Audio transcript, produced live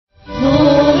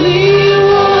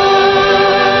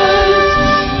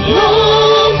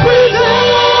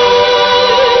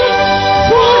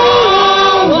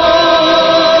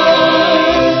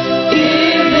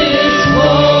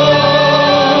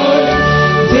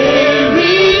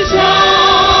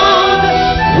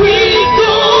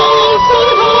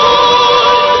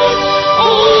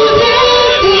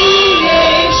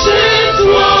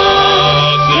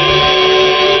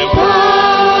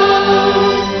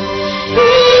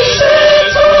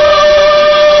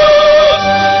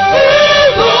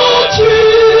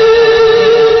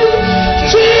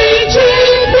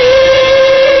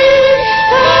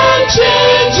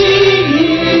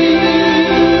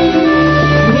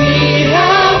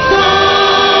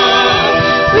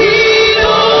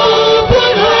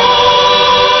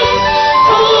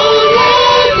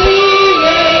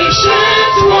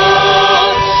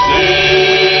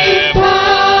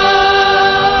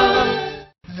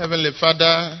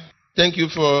Father, thank you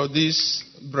for this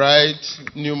bright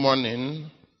new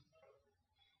morning,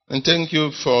 and thank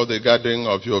you for the gathering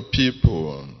of your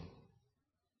people.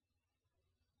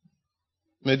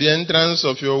 May the entrance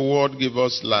of your word give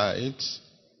us light,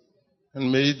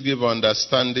 and may it give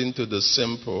understanding to the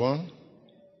simple.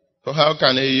 For how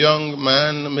can a young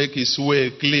man make his way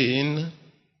clean?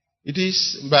 It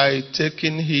is by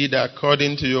taking heed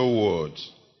according to your word.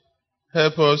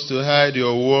 Help us to hide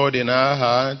your word in our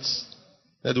hearts,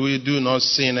 that we do not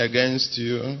sin against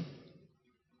you.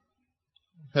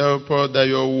 Help us that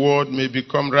your word may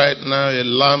become right now a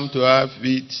lamp to our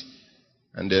feet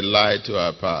and a light to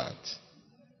our path.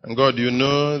 And God, you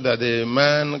know that a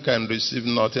man can receive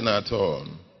nothing at all,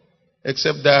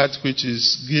 except that which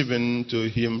is given to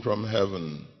him from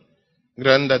heaven.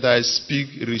 Grant that I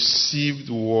speak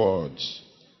received words,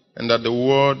 and that the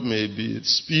word may be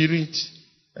spirit,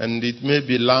 and it may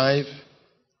be life,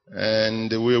 and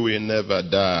we will never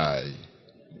die.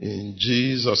 In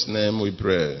Jesus' name we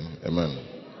pray. Amen.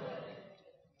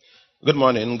 Good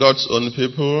morning, God's own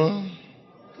people.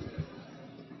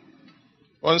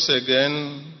 Once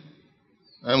again,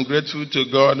 I'm grateful to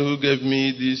God who gave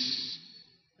me this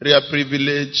rare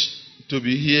privilege to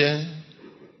be here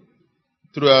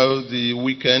throughout the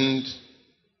weekend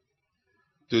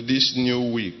to this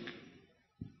new week.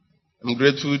 I'm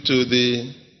grateful to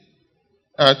the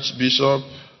Archbishop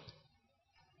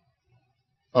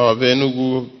of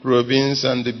Enugu Province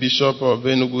and the Bishop of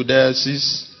Enugu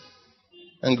Diocese.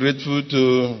 I'm grateful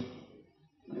to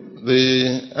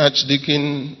the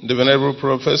Archdeacon, the Venerable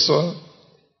Professor,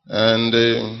 and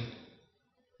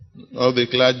all the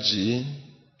clergy,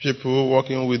 people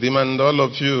working with him, and all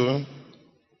of you.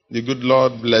 The good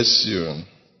Lord bless you.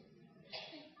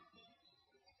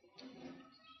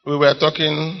 We were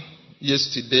talking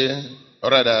yesterday, or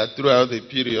rather throughout the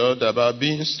period, about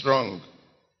being strong.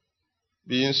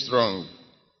 Being strong.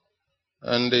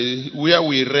 And where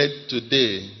we read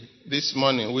today, this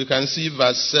morning, we can see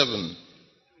verse 7.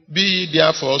 Be ye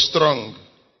therefore strong,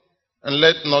 and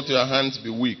let not your hands be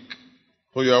weak,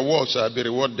 for your work shall be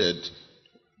rewarded.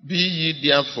 Be ye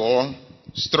therefore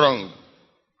strong,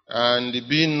 and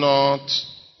be not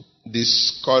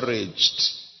discouraged,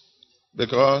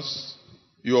 because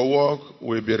your work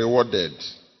will be rewarded.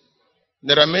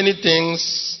 There are many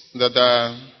things that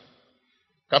are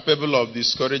capable of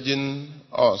discouraging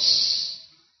us.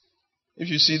 If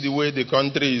you see the way the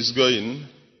country is going,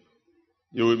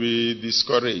 you will be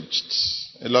discouraged.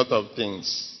 A lot of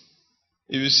things.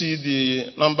 If you see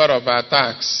the number of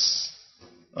attacks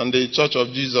on the Church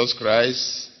of Jesus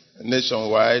Christ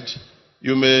nationwide,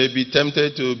 you may be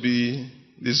tempted to be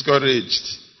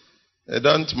discouraged.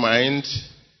 Don't mind,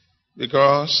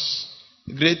 because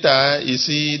greater is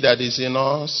he that is in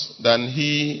us than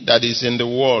he that is in the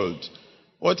world.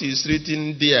 What is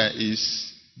written there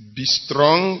is, be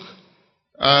strong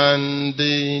and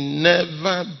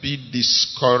never be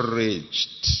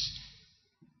discouraged.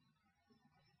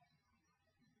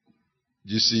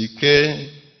 Jisike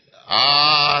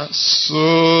asula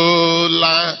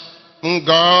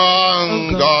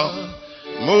ngongo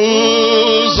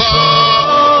muzo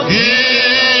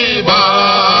giba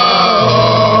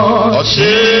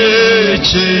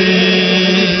ochichi.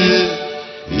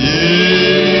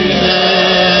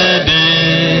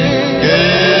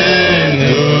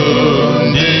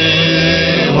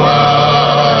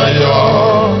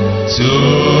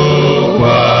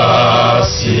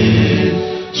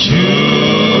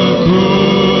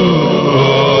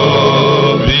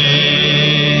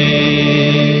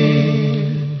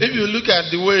 If you look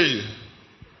at the way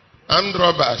armed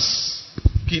robbers,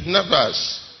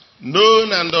 kidnappers,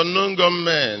 known and unknown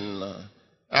gunmen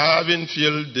are having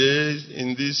field days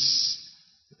in this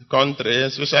country,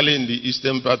 especially in the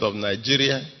eastern part of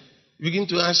Nigeria, you begin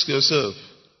to ask yourself,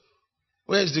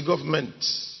 where is the government?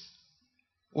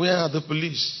 Where are the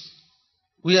police?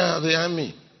 Where are the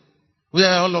army? Where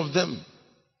are all of them?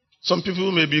 Some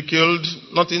people may be killed,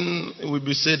 nothing will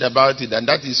be said about it, and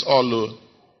that is all.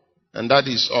 And that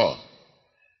is all.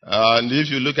 And if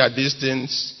you look at these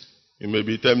things, you may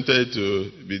be tempted to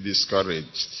be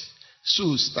discouraged.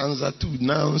 So stanza 2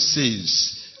 now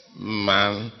says,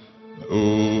 Man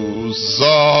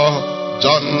uzo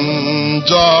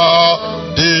jonjo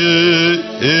de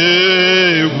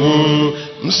ewu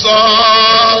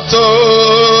msato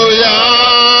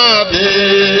ya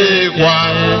dekwa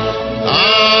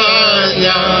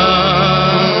anya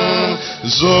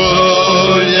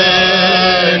zoyenu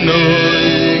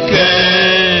ike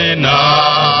na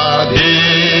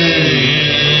dike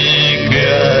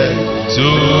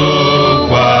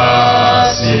tukwasi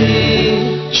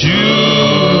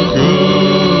Chukwu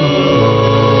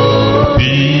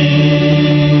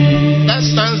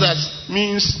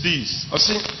means this. I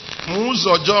see,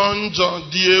 Muzo John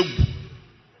Diego.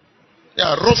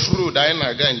 Yeah, rough road I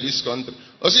naga in this country.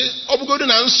 I see, Obugodu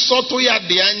na Soto ya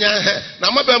Dianya. Now,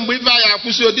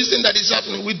 this thing that is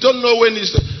happening, we don't know when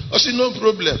it's. I see, no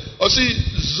problem. I see,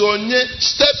 Zonye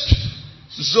step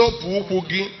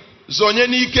Zopugi Zonye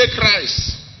Nike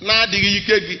Christ. That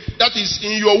is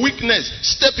in your weakness.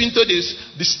 Step into this,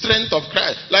 the strength of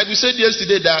Christ. Like we said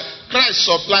yesterday, that Christ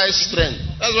supplies strength.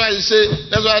 That's why you say.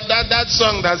 That's why that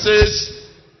song that says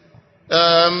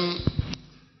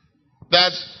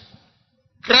that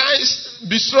Christ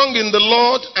be strong in the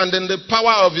Lord and in the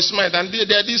power of His might. And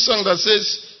there is song that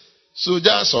says,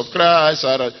 "Soldiers of Christ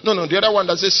arise." No, the other one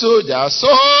that says, "Soldiers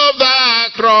of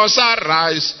the cross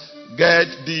arise,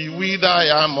 get thee with thy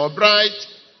armor bright.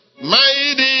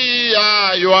 Mighty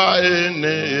are your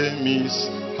enemies,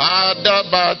 harder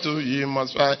battle ye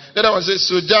must fight." The other one says,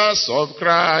 "Soldiers of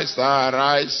Christ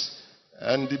arise,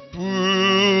 and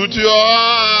put your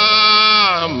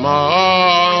armor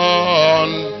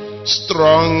on,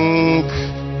 strong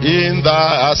in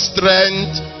the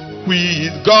strength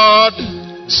with God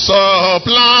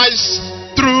supplies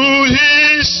through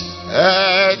His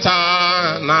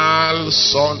eternal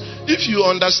Son." If you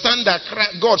understand that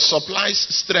God supplies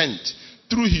strength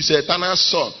through His eternal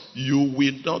Son, you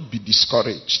will not be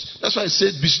discouraged. That's why I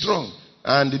said, be strong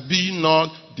and be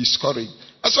not discouraged.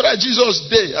 As far as Jesus'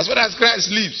 day, as far as Christ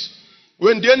lives,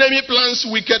 when the enemy plans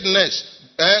wickedness,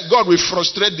 God will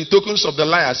frustrate the tokens of the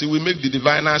liars. He will make the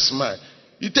diviners smile.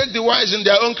 He takes the wise in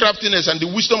their own craftiness and the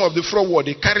wisdom of the forward.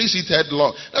 He carries it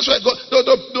headlong. That's why God,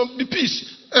 don't be peace.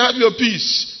 Have your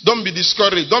peace. Don't be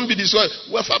discouraged. Don't be discouraged.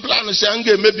 I'm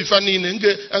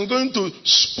going to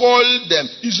spoil them.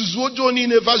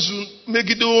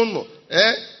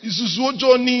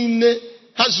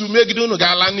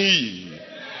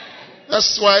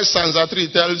 That's why Stanza 3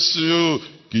 tells you,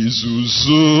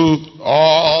 Kizuzu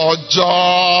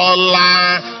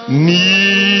ojola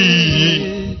ni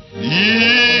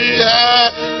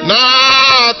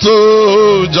na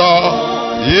tojo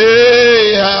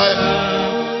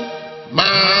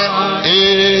ma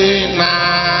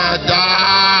inada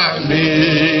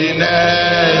minemeri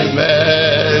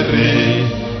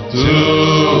tu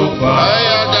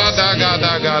paya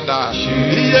gada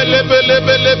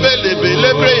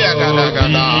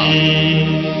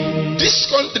This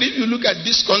country, if you look at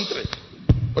this country,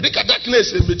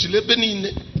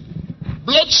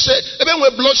 bloodshed, even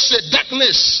with bloodshed,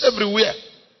 darkness everywhere.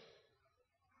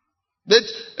 But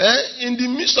in the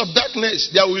midst of darkness,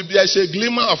 there is a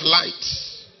glimmer of light.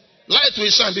 Light will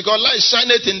shine because light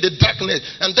shineth in the darkness,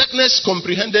 and darkness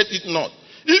comprehended it not.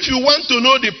 If you want to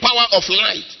know the power of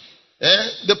light,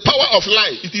 the power of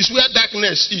light, it is where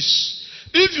darkness is.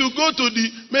 If you go to the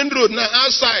main road now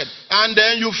outside and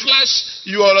then you flash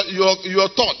your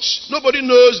torch, nobody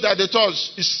knows that the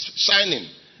torch is shining.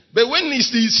 But when it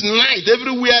is night,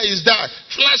 everywhere is dark.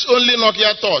 Flash only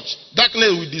Nokia torch. Darkness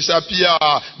will disappear.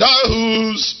 Thou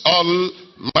who's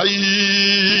almighty,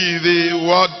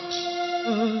 what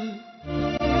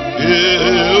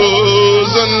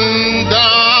is in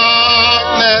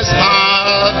darkness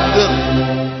hard,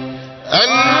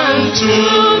 and to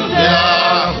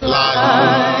their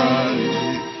light,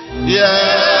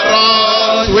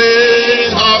 hereon we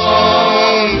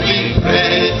humbly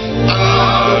pray,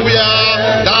 and we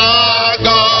are the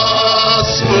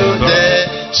gospel day,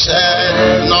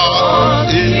 shed not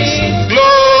its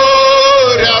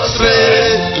glorious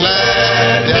ray,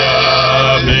 let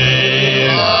there be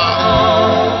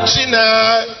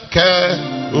Chineke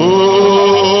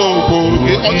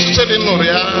ogoge ọchịchịrị nụrụ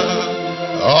ya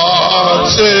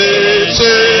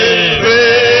ọchịchịrị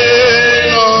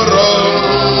nụrụ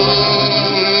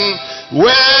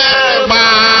wee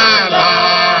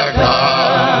gbalaga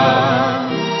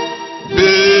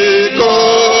biko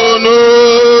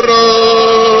nụrụ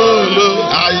olu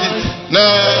anyị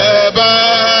n'ebe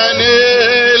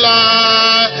niile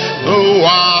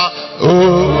ụwa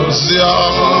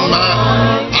oziọma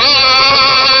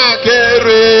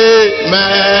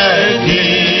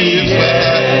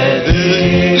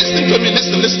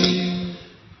Listen.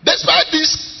 Despite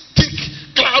this thick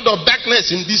cloud of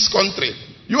darkness in this country,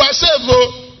 you are saved.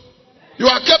 You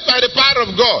are kept by the power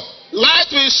of God. Light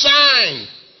will shine.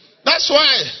 That's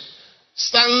why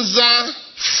stanza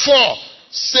 4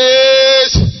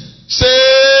 says,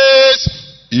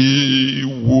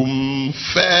 Iwum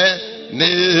fe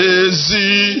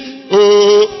nezi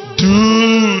o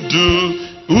dudu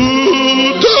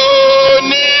udonike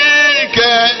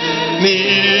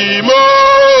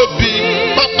nimobi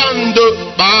papando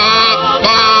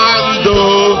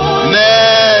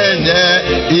nenye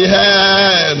ihe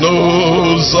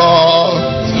n'ụzọ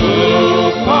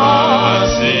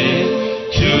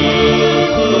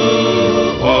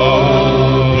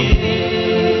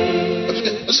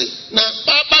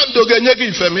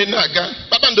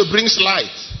Babando brings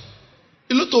light.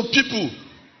 A lot of people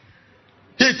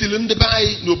hate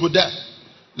Noboda.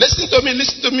 Listen to me.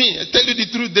 I tell you the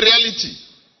truth, the reality.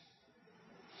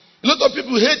 A lot of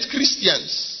people hate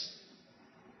Christians.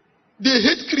 They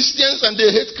hate Christians and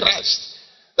they hate Christ.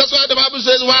 That's why the Bible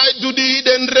says, why do the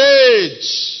heathen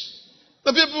rage?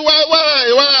 The people, why?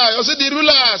 I said, the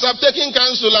rulers have taken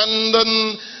counsel and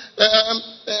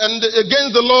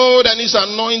against the Lord and his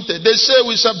anointed. They say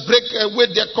we shall break away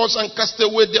their cords and cast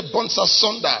away their bonds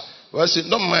asunder. Well, I said,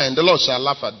 don't mind, the Lord shall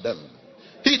laugh at them.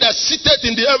 He that sitteth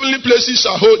in the heavenly places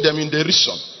shall hold them in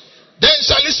derision. Then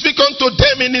shall he speak unto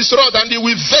them in his rod, and he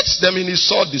will vex them in his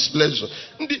sore displeasure.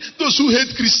 Those who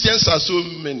hate Christians are so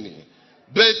many.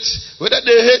 But whether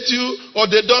they hate you or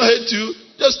they don't hate you,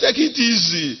 just take it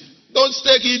easy. Don't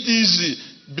take it easy.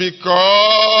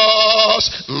 Because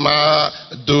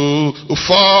do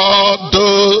for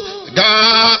do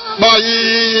ga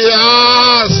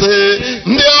boyase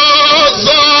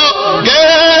ndiozo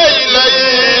geila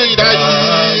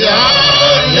idaya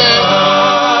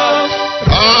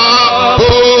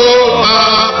aboma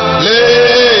le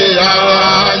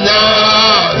anya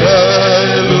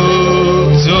elu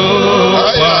zo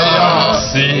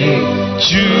boyase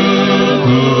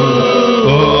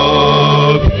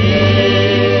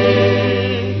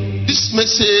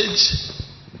message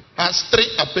has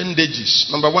 3 appendages.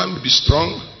 Number 1, be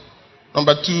strong.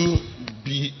 Number 2,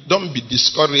 don't be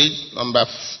discouraged. Number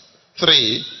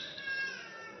 3,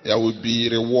 there will be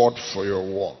reward for your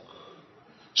work.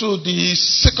 So the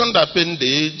second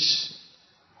appendage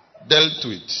dealt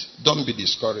with, don't be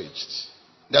discouraged.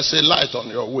 There's a light on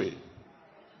your way.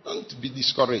 Don't be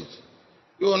discouraged.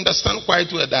 You understand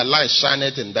quite well that light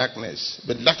shineth in darkness,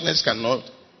 but darkness cannot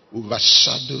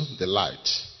overshadow the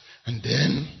light. And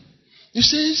then, he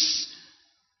says,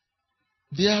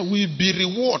 there will be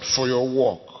reward for your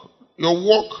work. Your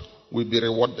work will be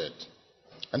rewarded.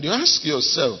 And you ask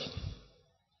yourself,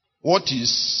 what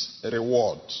is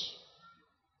reward?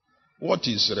 What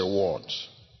is reward?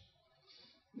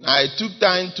 I took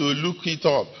time to look it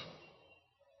up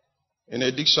in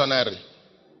a dictionary.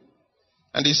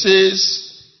 And it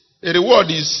says, a reward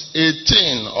is a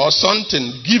thing or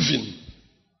something given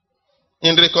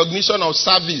in recognition of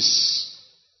service,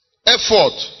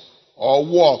 effort, or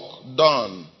work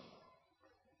done.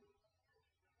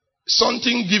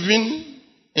 Something given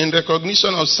in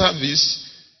recognition of service,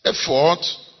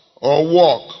 effort, or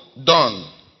work done.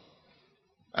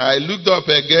 I looked up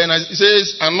again, and it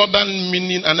says another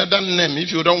meaning, another name.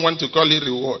 If you don't want to call it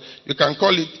reward, you can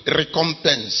call it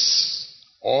recompense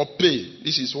or pay.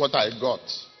 This is what I got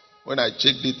when I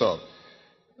checked it up.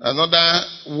 Another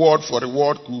word for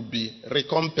reward could be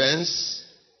recompense.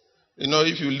 You know,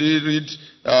 if you read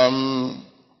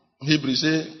Hebrew,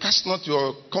 say, cast not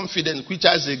your confidence, which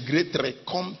has a great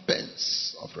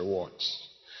recompense of reward.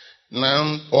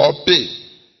 Now, or pay.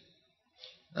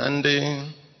 And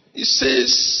it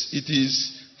says it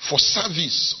is for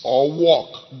service or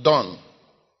work done.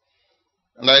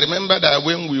 And I remember that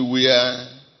when we were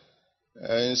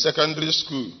in secondary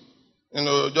school, you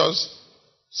know, just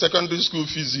secondary school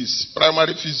physics,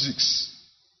 primary physics.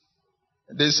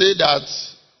 They say that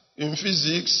in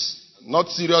physics, not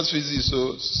serious physics,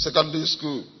 so secondary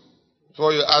school. So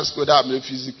you ask whether I'm a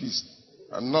physicist.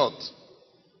 I'm not.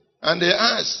 And they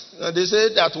say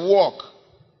that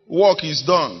work is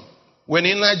done when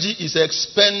energy is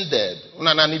expended.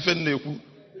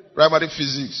 Primary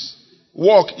physics.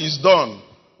 Work is done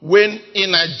when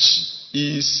energy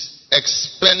is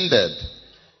expended.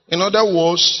 In other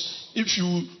words, if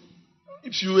you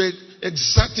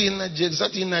exert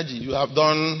energy, you have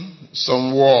done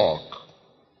some work.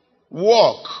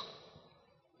 Work.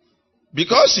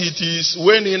 Because it is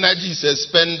when energy is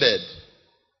expended.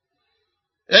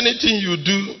 Anything you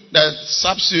do that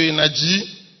saps your energy,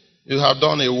 you have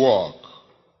done a work.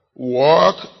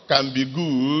 Work can be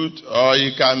good or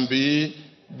it can be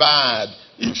bad.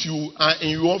 If you are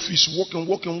in your office working,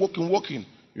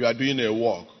 you are doing a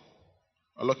work.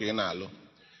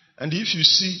 And if you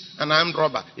see an armed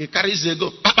robber, he carries a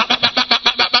gun,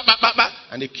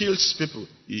 and he kills people,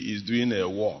 he is doing a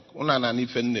work.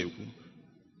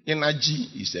 Energy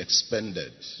is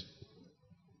expended.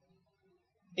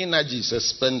 Energy is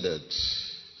expended.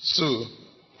 So,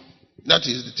 that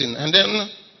is the thing. And then,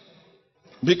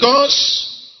 because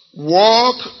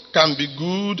work can be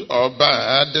good or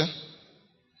bad,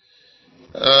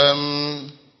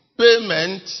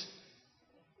 payment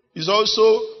is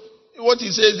also, what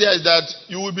he says there is that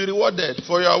you will be rewarded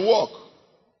for your work.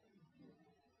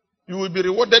 You will be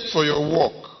rewarded for your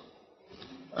work.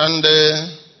 And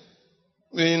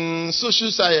in social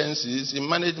sciences, in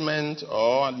management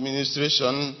or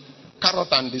administration, carrot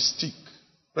and the stick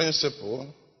principle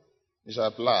is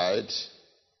applied.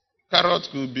 Carrot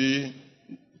could be,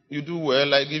 you do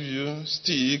well, I give you.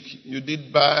 Stick, you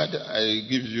did bad, I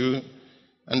give you.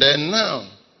 And then now,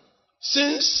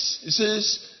 since it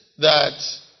says that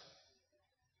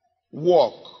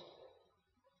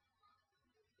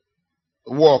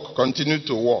continue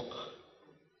to work,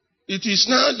 it is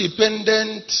now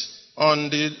dependent on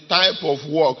the type of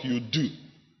work you do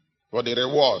for the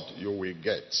reward you will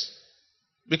get.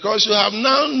 Because you have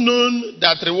now known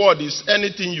that reward is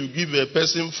anything you give a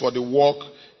person for the work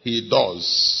he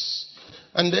does.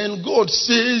 And then God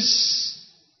says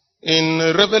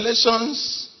in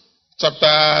Revelations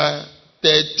chapter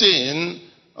 13,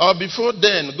 or before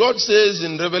then, God says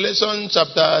in Revelation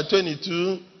chapter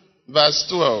 22, verse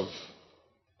 12,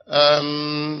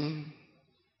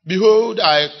 behold,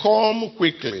 I come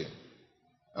quickly,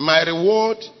 and my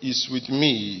reward is with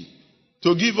me,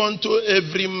 to give unto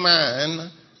every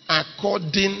man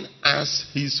according as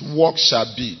his work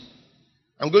shall be.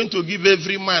 I'm going to give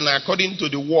every man according to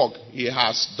the work he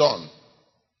has done.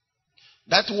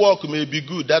 That work may be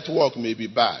good, that work may be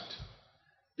bad.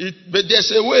 But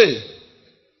there's a way.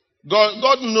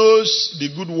 God knows the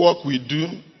good work we do,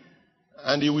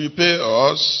 and he will pay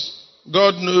us.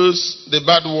 God knows the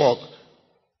bad work.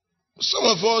 Some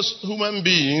of us human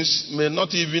beings may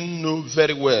not even know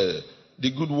very well the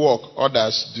good work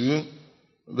others do,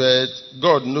 but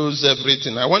God knows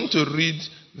everything. I want to read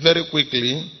very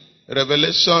quickly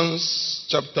Revelations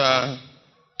chapter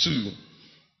 2.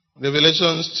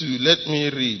 Revelations 2, let me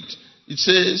read. It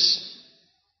says,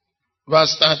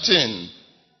 verse 13,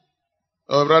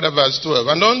 or rather verse 12.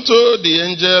 And unto the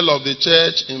angel of the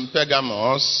church in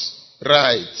Pergamos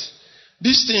write,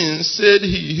 these things said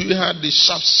he who had the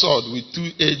sharp sword with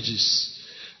two edges.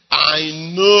 I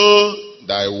know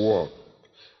thy work,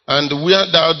 and where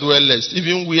thou dwellest,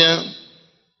 even where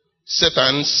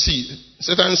Satan's seat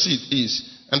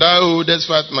is. And thou holdest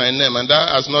fast my name, and thou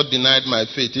hast not denied my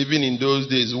faith, even in those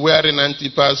days, wherein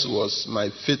Antipas was my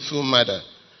faithful mother,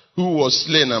 who was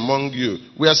slain among you,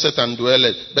 where Satan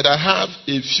dwelleth. But I have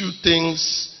a few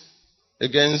things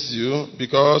against you,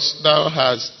 because thou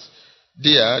hast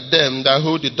there them that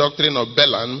hold the doctrine of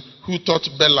Balaam, who taught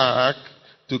Balak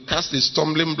to cast a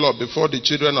stumbling block before the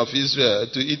children of Israel,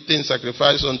 to eat things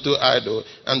sacrificed unto idol,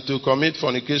 and to commit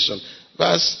fornication.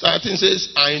 Verse 13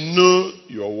 says, I know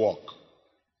your work.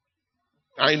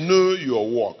 I know your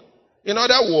work. In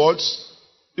other words,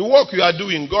 the work you are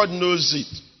doing, God knows it.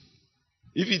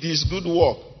 If it is good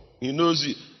work, he knows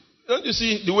it. Don't you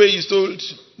see the way he told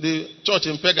the church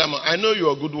in Pergamum, I know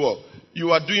your good work.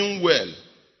 You are doing well.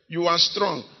 You are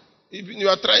strong. You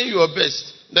are trying your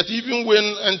best. That even when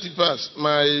Antipas,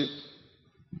 my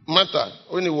mother,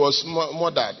 when he was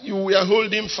murdered, you were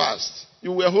holding fast.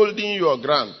 You were holding your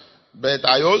ground. But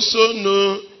I also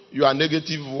know your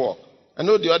negative work. I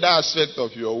know the other aspect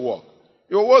of your work.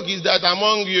 Your work is that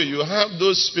among you, you have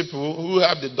those people who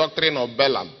have the doctrine of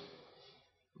Balaam.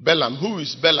 Balaam, who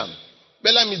is Balaam?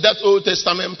 Balaam is that Old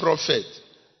Testament prophet.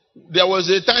 There was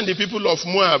a time the people of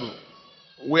Moab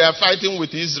were fighting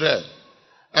with Israel.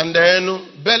 And then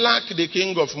Balak, the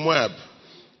king of Moab,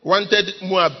 wanted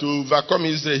Moab to overcome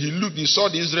Israel. He saw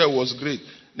that Israel was great.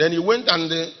 Then he went and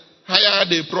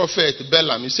hired a prophet,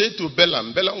 Balaam. He said to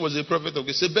Balaam was a prophet of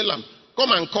God. He said, Balaam,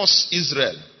 come and curse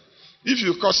Israel. If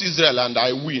you curse Israel and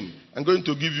I win, I'm going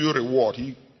to give you a reward.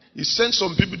 He sent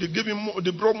some people,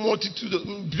 they brought multitude,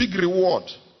 big reward.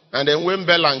 And then when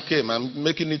Balaam came, I'm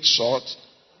making it short.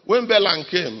 When Balaam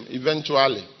came,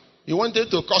 eventually, he wanted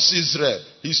to curse Israel.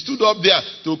 He stood up there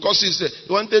to curse Israel.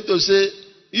 He wanted to say,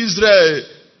 Israel,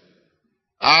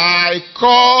 I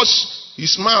curse.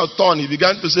 His mouth turned. He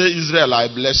began to say, Israel, I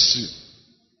bless you.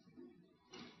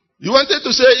 He wanted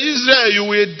to say, Israel, you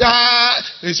will die.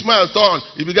 His mouth turned.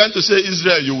 He began to say,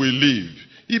 Israel, you will live.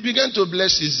 He began to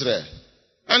bless Israel.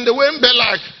 And when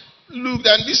Balak looked,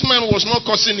 and this man was not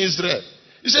cursing Israel,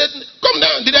 he said, come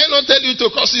down. Did I not tell you to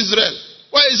curse Israel?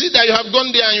 Why is it that you have gone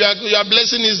there and you are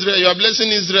blessing Israel? You are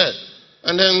blessing Israel.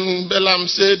 And then Balaam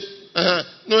said,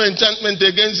 no enchantment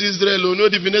against Israel, or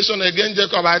no divination against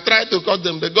Jacob. I tried to curse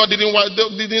them, but God didn't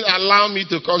allow me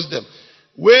to curse them.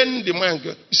 When the man,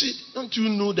 you see, don't you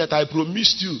know that I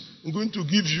promised you, I'm going to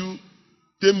give you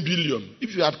 10 billion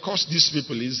if you had cursed these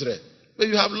people, Israel. But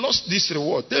you have lost this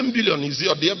reward. 10 billion is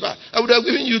your dear back. I would have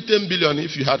given you 10 billion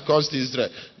if you had cursed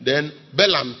Israel. Then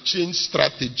Balaam changed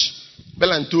strategy.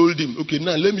 Balaam told him, okay,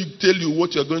 now let me tell you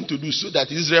what you're going to do so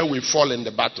that Israel will fall in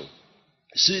the battle.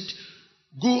 He said,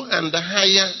 go and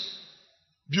hire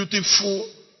beautiful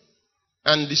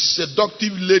and the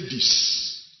seductive ladies.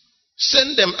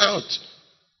 Send them out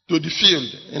to the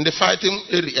field, in the fighting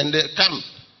area, in the camp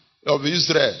of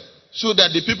Israel, so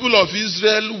that the people of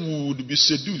Israel would be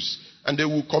seduced and they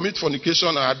would commit fornication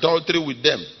and adultery with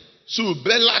them. So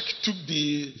Balak took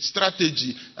the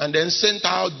strategy and then sent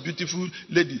out beautiful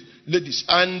ladies,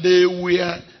 and they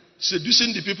were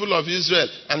seducing the people of Israel,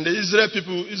 and the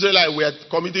Israelites were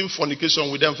committing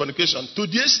fornication with them, to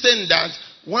the extent that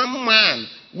one man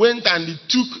went and he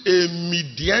took a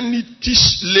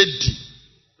Midianitish lady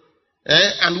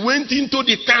and went into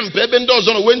the camp.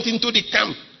 Eben-Dozon went into the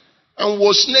camp and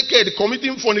was naked,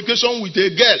 committing fornication with a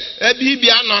girl.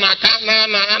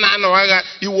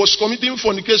 He was committing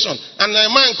fornication. And a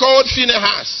man called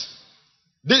Phinehas,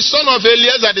 the son of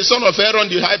Eleazar, the son of Aaron,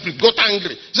 the high priest, got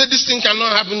angry. He said, this thing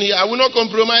cannot happen here. I will not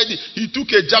compromise it. He took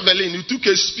a javelin, he took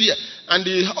a spear, and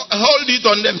he hurled it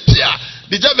on them.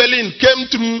 The javelin came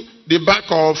through the back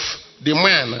of the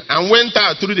man and went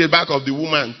out through the back of the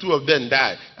woman. 2 of them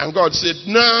died. And God said,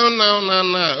 no.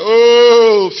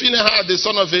 Oh, Phinehas, the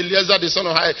son of Eleazar, the son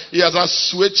of High, he has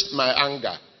assuaged my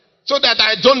anger, so that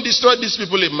I don't destroy these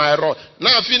people in my wrath.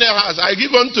 Now, Phinehas, I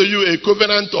give unto you a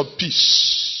covenant of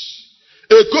peace,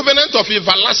 a covenant of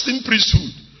everlasting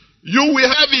priesthood. You will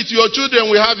have it, your children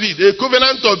will have it, a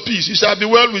covenant of peace. It shall be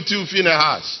well with you,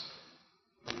 Phinehas.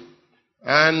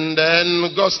 And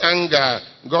then God's anger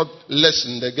got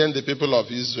lessened against the people of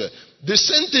Israel. The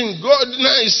same thing, God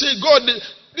now is saying, God,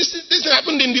 this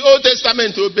happened in the Old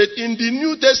Testament, but in the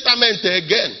New Testament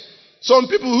again, some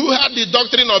people who had the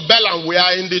doctrine of Balaam were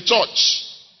in the church.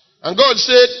 And God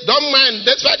said, don't mind,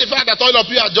 despite the fact that all of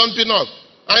you are jumping up.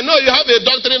 I know you have a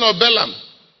doctrine of Balaam.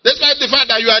 Despite the fact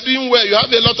that you are doing well, you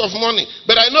have a lot of money.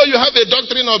 But I know you have a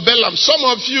doctrine of Balaam. Some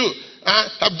of you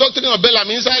have doctrine of Balaam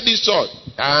inside this church.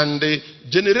 And the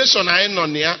generation I know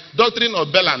near, doctrine of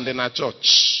Balaam in a church.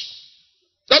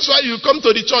 That's why you come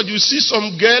to the church, you see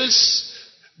some girls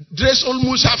dressed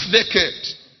almost half naked.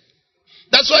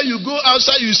 That's why you go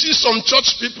outside, you see some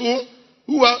church people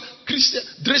who are Christian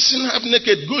dressing half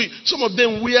naked, going. Some of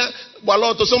them wear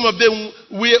baloto, some of them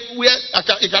wear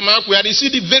ikamaku. You see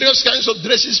the various kinds of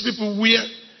dresses people wear,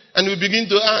 and we begin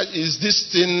to ask, is this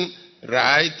thing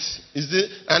right?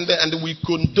 And we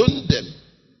condone them.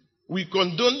 We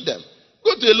condone them.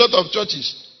 Go to a lot of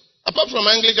churches. Apart from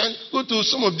Anglican, go to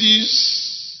some of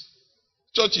these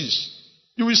churches.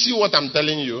 You will see what I'm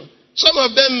telling you. Some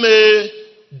of them may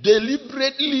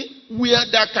deliberately wear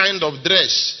that kind of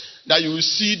dress that you will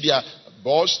see their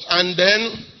bust, and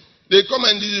then they come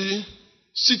and they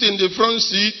sit in the front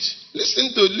seat.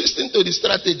 Listen to the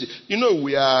strategy. You know,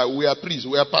 we are priests,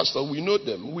 we are pastors, we know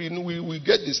them. We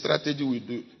get the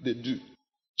strategy they do.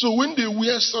 So when they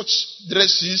wear such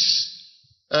dresses,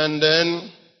 and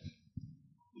then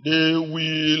they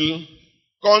will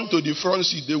come to the front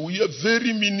seat, they will wear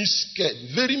very mini skirt,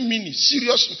 very mini,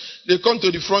 seriously. They come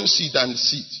to the front seat and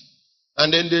sit.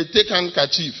 And then they take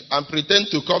handkerchief and pretend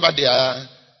to cover their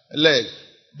leg.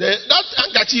 That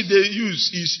handkerchief they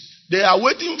use is, they are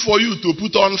waiting for you to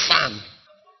put on fan.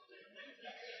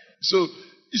 So,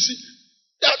 you see,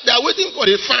 they are waiting for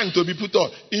the fan to be put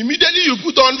on. Immediately you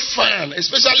put on fan,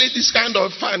 especially this kind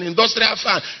of fan, industrial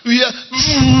fan. You hear,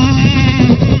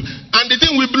 and the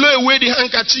thing will blow away the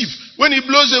handkerchief. When it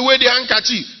blows away the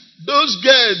handkerchief, those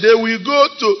girls, they will go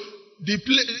to the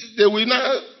place, they will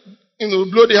now,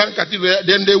 blow the handkerchief,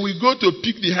 then they will go to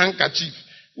pick the handkerchief.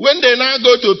 When they now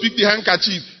go to pick the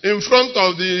handkerchief in front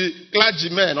of the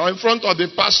clergyman or in front of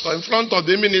the pastor, in front of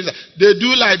the minister, they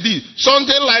do like this.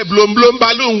 Something like blom blom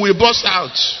balloon will burst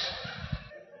out.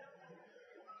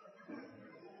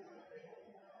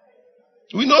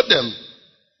 We know them.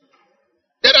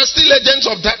 There are still agents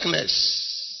of darkness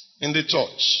in the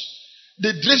church.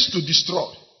 They dress to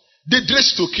destroy. They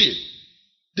dress to kill.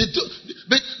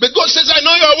 But God says, I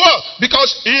know your work,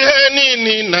 because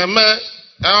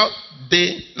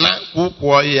dị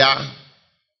n'akwụkwọ ya.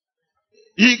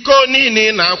 Iko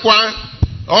niile nakwa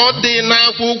ọ dị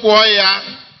n'akwụkwọ ya.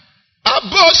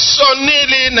 Abọsọ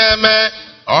niile na-eme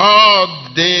ọ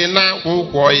dị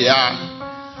n'akwụkwọ ya.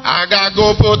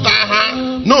 Agagụpụta ha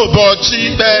n'ụbọchị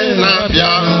ikpe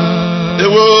na-abịa.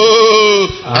 Ewo,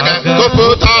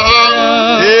 agagụpụta ha.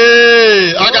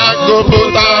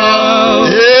 Agagụpụta ha.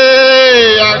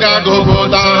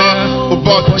 Agagụpụta ha.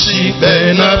 Ụbọchị ikpe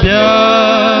na-abịa.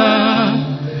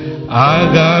 Now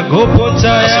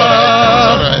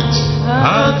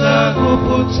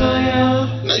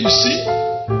you see,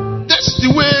 that's the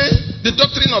way the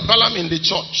doctrine of Balaam in the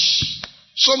church.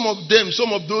 Some of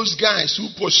those guys who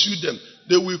pursue them,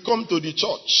 they will come to the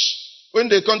church. When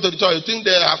they come to the church, you think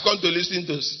they have come to listen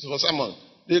to sermon.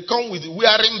 They come with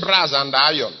wearing brass and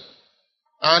iron.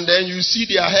 And then you see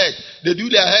their head. They do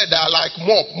their head like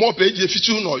mop. Mop,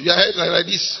 your head like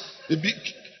this. They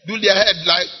do their head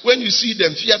like, when you see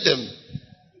them, fear them.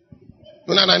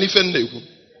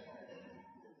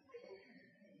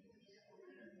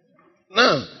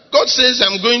 Now, God says,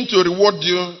 I'm going to reward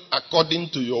you according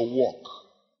to your work.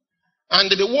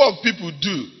 And the work people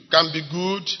do can be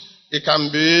good, it can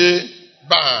be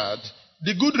bad.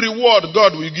 The good reward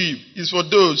God will give is for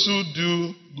those who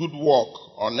do good work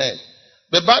on earth.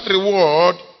 The bad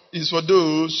reward is for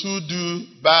those who do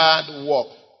bad work.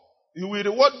 You will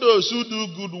reward those who do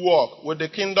good work with the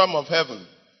kingdom of heaven.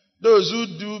 Those who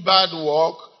do bad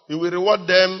work, you will reward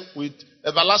them with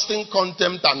everlasting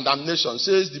contempt and damnation,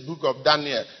 says the book of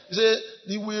Daniel. He says,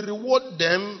 you will reward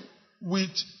them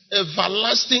with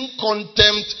everlasting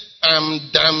contempt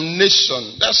and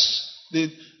damnation. That's the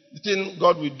thing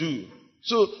God will do.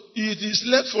 So it is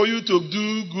left for you to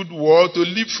do good work, to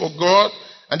live for God.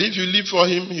 And if you live for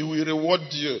Him, He will reward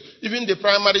you. Even the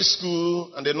primary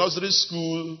school and the nursery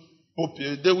school,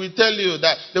 they will tell you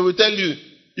that. They will tell you,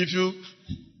 if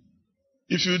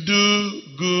you do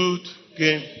good,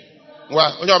 okay.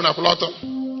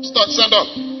 Stop, stand up.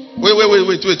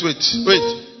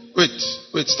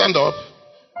 Wait. Stand up.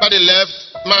 Body left,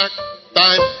 mark,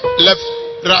 time, left,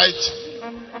 right.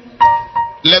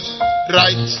 Left,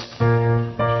 right.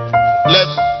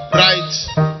 Left, right.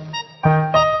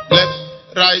 Left,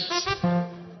 right.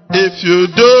 If you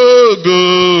do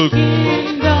good,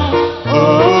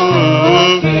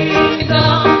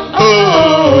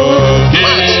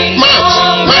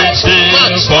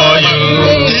 match for you.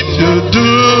 If you do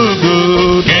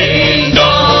good,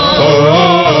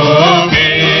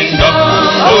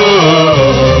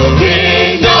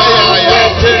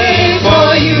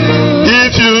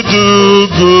 if you do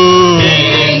good,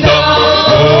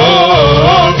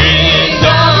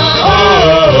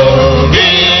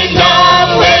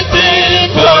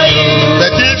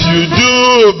 but if you do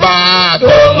bad,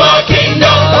 no more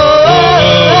kingdom,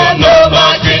 no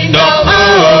more kingdom,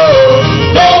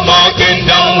 no more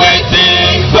kingdom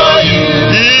waiting for you.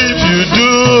 If you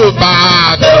do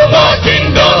bad, no more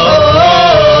kingdom,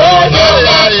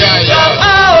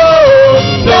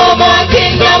 no more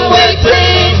kingdom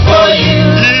waiting for you.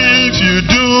 If you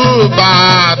do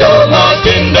bad, no more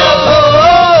kingdom,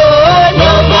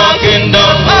 no more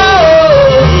kingdom,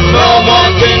 no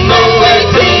more kingdom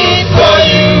waiting for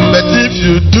you. But if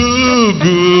you do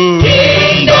good,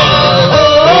 kingdom,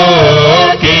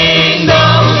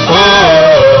 kingdom,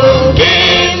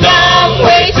 kingdom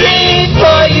waiting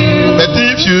for you. But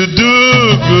if you do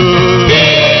good,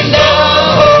 kingdom,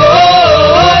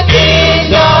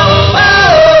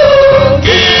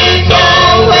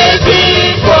 kingdom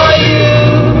waiting for you.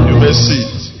 You may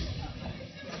sit.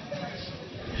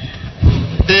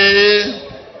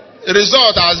 The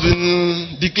result has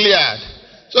been declared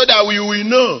so that we will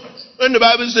know. When the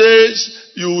Bible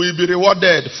says you will be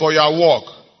rewarded for your work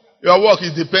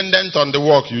is dependent on the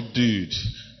work you did.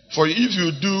 For if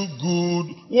you do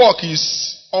good, work is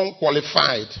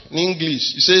unqualified. In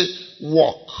English, you say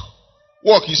work.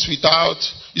 Work is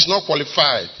it's not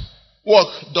qualified.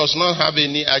 Work does not have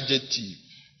any adjective.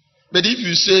 But if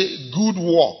you say good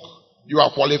work, you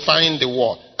are qualifying the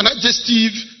work. An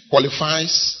adjective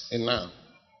qualifies a noun.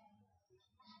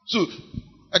 So,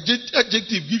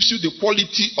 adjective gives you the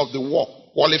quality of the work.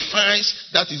 Qualifies,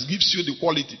 that is, gives you the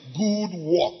quality. Good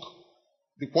work.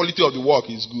 The quality of the work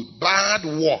is good. Bad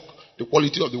work. The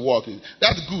quality of the work is.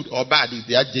 That's good or bad is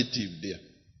the adjective there.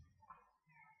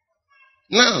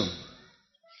 Now,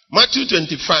 Matthew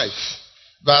 25,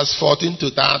 verse 14 to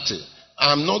 30.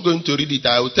 I'm not going to read it.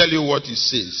 I will tell you what it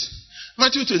says.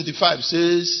 Matthew 25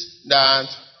 says that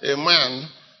a man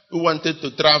who wanted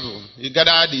to travel, he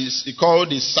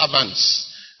called his servants,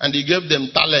 and he gave them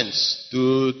talents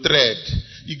to trade.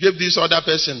 He gave this other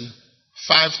person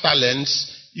 5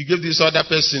 talents. He gave this other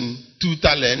person 2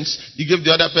 talents. He gave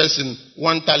the other person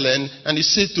 1 talent. And he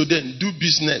said to them, do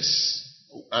business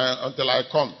until I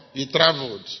come. He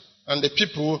traveled. And the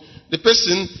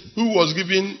person who was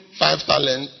given 5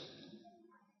 talents,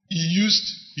 he used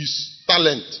his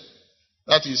talent.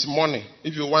 That is money.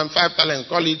 If you want 5 talents,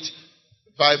 call it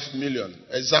 5 million.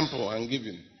 Example I'm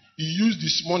giving. He used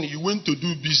this money. He went to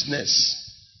do business.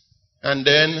 And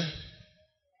then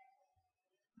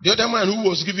the other man who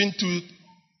was given 2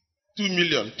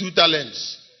 million, 2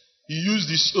 talents, he used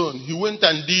his own. He went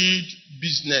and did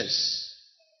business.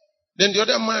 Then the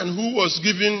other man who was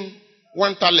given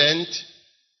 1 talent,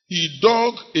 he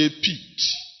dug a pit.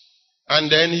 And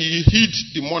then he hid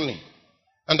the money.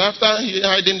 And after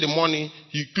hiding the money,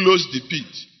 he closed the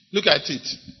pit. Look at it.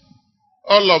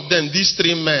 all of them, these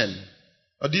three men,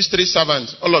 or these three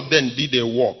servants, all of them did a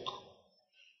work.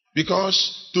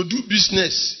 Because to do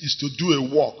business is to do a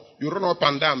work. You run up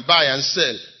and down, buy and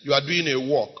sell. You are doing a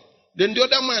work. Then the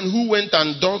other man who went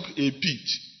and dug a pit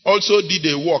also did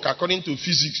a work according to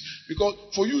physics. Because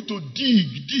for you to dig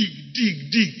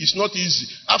is not easy.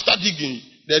 After digging,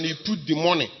 then he put the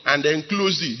money and then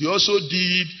closed it. He also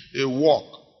did a work.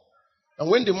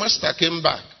 And when the master came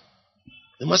back,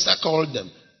 the master called them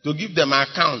to give them an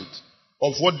account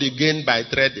of what they gained by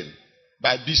trading,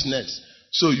 by business.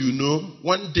 So you know,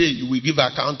 one day you will give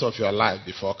account of your life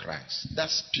before Christ.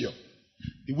 That's pure.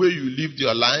 The way you lived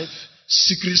your life,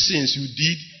 secret sins you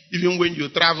did, even when you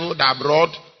traveled abroad,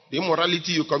 the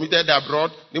immorality you committed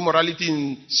abroad, the immorality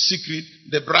in secret,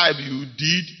 the bribe you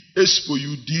did, expo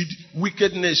you did,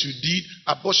 wickedness you did,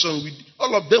 abortion you did,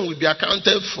 all of them will be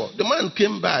accounted for. The man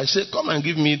came by and said, come and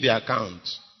give me the account.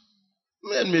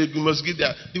 Man, you must give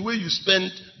that. The way you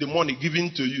spend the money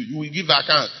given to you, you will give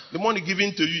account. The money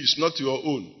given to you is not your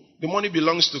own. The money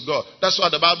belongs to God. That's why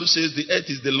the Bible says the earth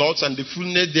is the Lord's and the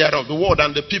fullness thereof, the world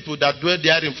and the people that dwell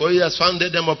therein. For he has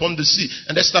founded them upon the sea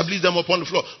and established them upon the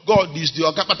floor. God is the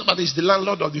is the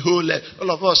landlord of the whole earth. All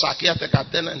of us are caretaker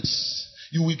tenants.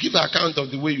 You will give account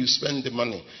of the way you spend the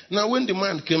money. Now when the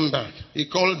man came back, he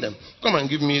called them, come and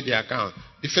give me the account.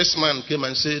 The first man came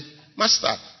and said,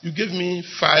 Master, you gave me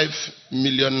 5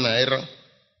 million naira.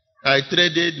 I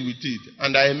traded with it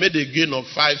and I made a gain of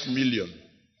 5 million.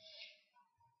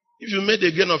 If you made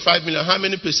a gain of 5 million, how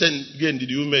many percent gain did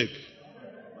you make?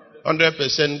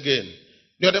 100% gain.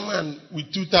 The other man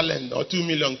with 2 talents or 2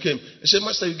 million came. He said,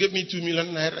 Master, you gave me 2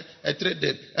 million naira. I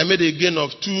traded. I made a gain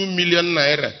of 2 million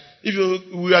naira. If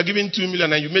we are giving 2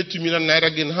 million and you made 2 million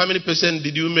naira gain, how many percent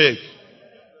did you make?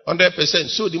 100%.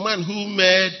 So the man who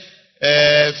made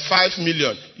 5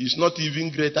 million is not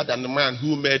even greater than the man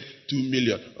who made 2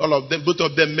 million. All of them, both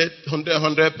of them made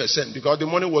 100% because the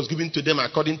money was given to them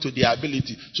according to their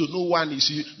ability. So no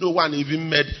one even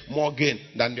made more gain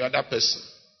than the other person.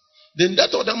 Then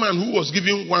that other man who was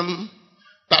given 1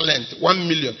 talent, 1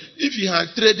 million, if he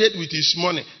had traded with his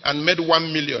money and made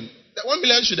 1 million, that 1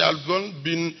 million should have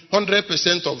been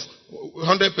 100% of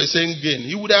 100% gain.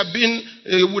 He would have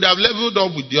leveled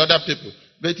up with the other people.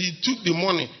 But he took the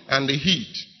money and he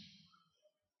hid.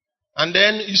 And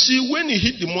then, you see, when he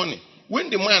hid the money,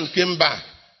 when the man came back,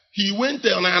 he went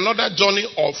on another journey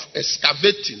of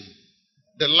excavating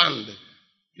the land.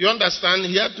 You understand?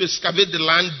 He had to excavate the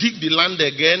land, dig the land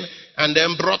again, and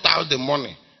then brought out the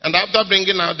money. And after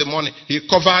bringing out the money, he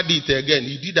covered it again.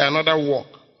 He did another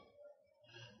work.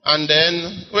 And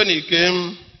then, when he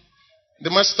came, the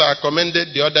master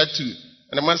commended the other two.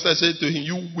 And the master said to him,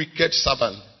 you wicked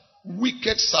servant.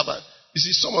 Wicked servant. You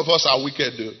see, some of us are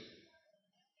wicked though.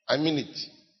 I mean it.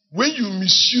 When you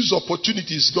misuse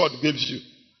opportunities God gives you.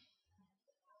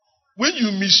 When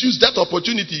you misuse that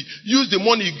opportunity, use the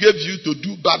money he gave you to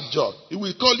do bad job. He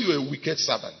will call you a wicked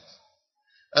servant.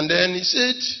 And then he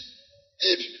said,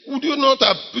 would you not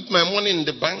have put my money in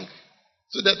the bank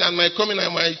so that I might come in and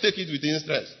I might take it with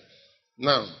interest?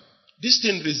 Now, this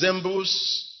thing resembles,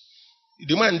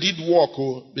 the man did work,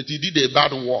 but he did a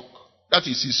bad work. That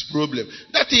is his problem.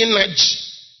 That energy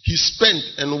he spent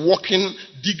in working,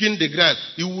 digging the ground,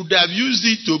 he would have used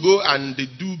it to go and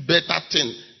do better thing.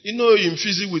 You know, in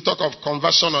physics we talk of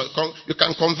conversion. You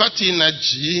can convert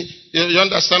energy. You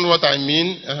understand what I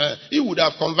mean? He would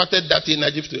have converted that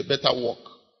energy to a better work.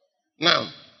 Now,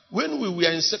 when we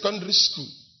were in secondary school,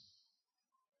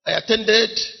 I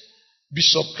attended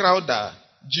Bishop Crowder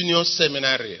Junior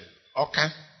Seminary,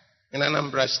 Oka, in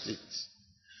Anambra State.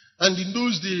 And in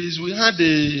those days, we had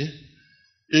the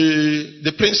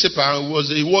principal,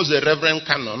 he was a reverend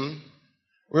canon.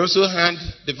 We also had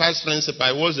the vice principal,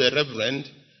 he was a reverend.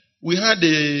 We had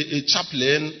a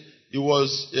chaplain, he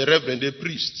was a reverend, a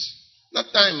priest.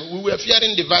 That time, we were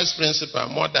fearing the vice principal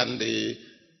more than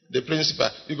the principal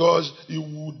because he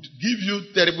would give you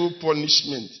terrible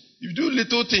punishment. If you do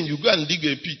little thing, you go and dig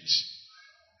a pit.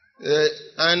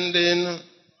 And then,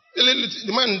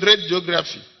 the man read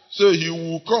geography. So he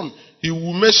will come, he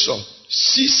will measure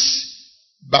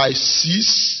 6 by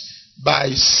 6 by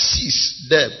 6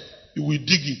 depth. He will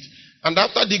dig it. And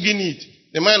after digging it,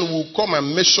 the man will come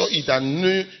and measure it and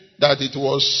know that it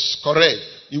was correct.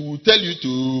 He will tell you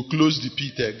to close the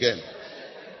pit again.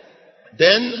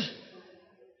 Then,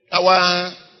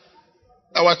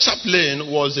 our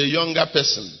chaplain was a younger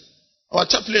person. Our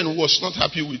chaplain was not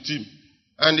happy with him.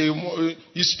 And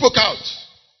he spoke out.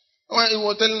 He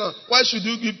was telling us, why should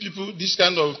you give people this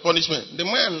kind of punishment? The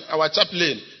man, our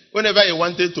chaplain, whenever he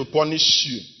wanted to punish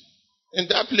you, in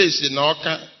that place in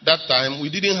Oka, that time, we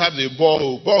didn't have a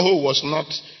borehole. Borehole was not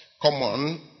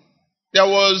common, there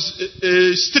was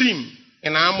a stream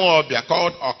in Amobia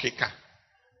called Okika.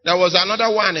 There was another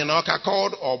one in Oka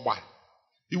called Oba.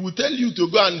 He would tell you to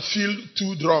go and fill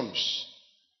 2 drums,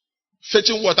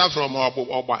 fetching water from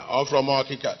Oba or from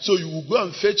Okika. So you would go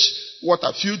and fetch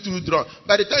water, fill 2 drums.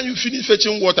 By the time you finish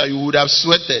fetching water, you would have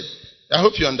sweated. I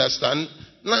hope you understand.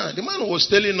 Now, the man was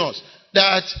telling us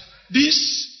that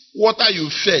this water you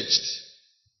fetched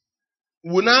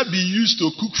will now be used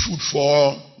to cook food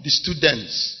for the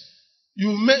students.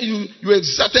 You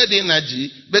exerted energy,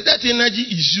 but that energy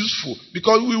is useful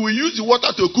because we will use the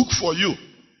water to cook for you.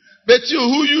 But you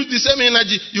who used the same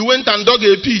energy, you went and dug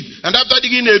a pit, and after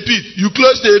digging a pit, you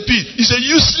closed the pit. It's a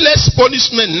useless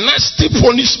punishment, nasty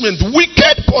punishment,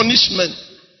 wicked punishment.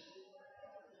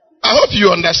 I hope you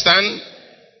understand.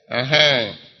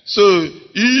 So,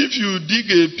 if you dig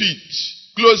a pit,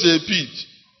 close a pit,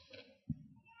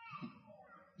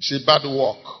 it's a bad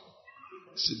work.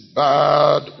 It's a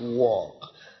bad work.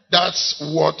 That's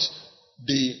what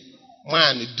the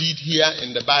man did here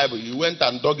in the Bible. He went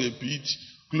and dug a pit,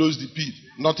 closed the pit.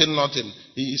 Nothing.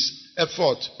 His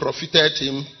effort profited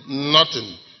him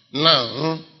nothing.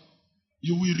 Now,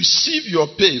 you will receive your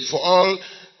pay for all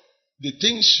the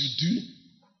things you do,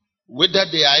 whether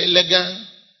they are illegal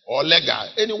or legal.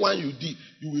 Anyone you did,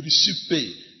 you will receive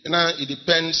pay. Now, it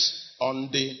depends on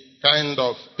the kind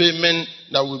of payment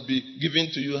that will be given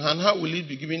to you. And how will it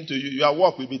be given to you? Your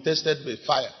work will be tested with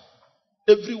fire.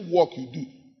 Every work you do,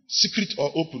 secret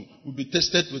or open, will be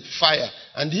tested with fire.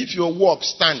 And if your work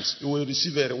stands, you will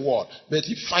receive a reward. But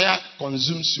if fire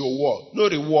consumes your work, no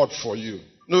reward for you.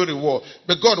 No reward.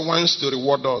 But God wants to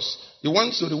reward us. He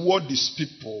wants to reward these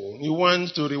people. He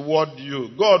wants to reward you.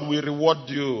 God will reward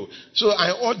you. So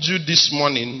I urge you this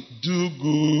morning, do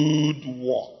good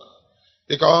work.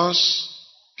 Because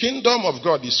kingdom of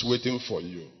God is waiting for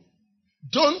you.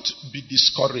 Don't be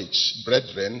discouraged,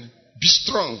 brethren. Be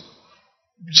strong.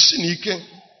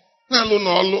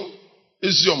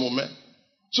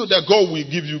 So that God will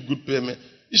give you good payment.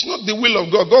 It's not the will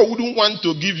of God. God wouldn't want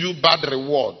to give you bad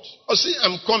reward. Oh, see,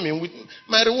 I'm coming.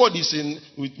 My reward is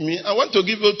with me. I want to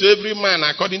give it to every man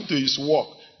according to his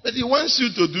work. But he wants you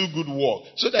to do good work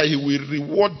so that he will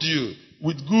reward you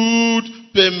with good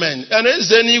payment. And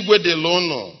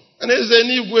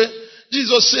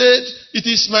Jesus said, it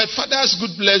is my Father's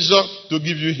good pleasure to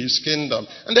give you his kingdom.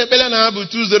 And then Belanabu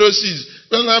 206.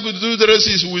 Belanabu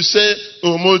 206 will say,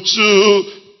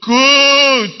 Omochu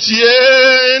Kutienumbu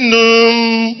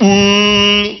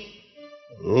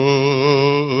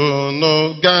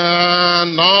Onogano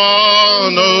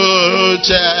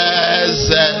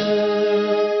Cheze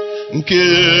Nke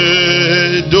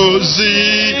Dozi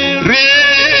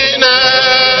Rina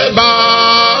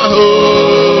Baho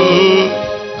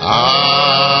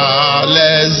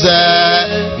Aleze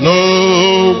No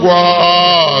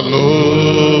Guano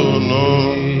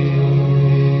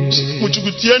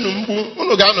Muchukutienu mbu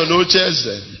unu ga-anọ n'oche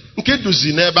eze nke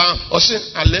duzi n'ebe ahụ ọsị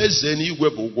alaeze n'igwe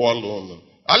bụ ụgwọ ọlụ unu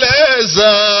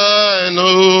alaeze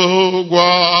n'ụgwọ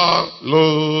ọlụ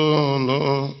unu.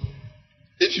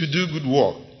 If you do good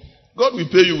work, God will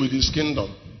pay you with his kingdom.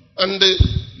 And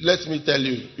let me tell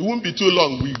you, it won't be too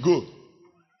long we go.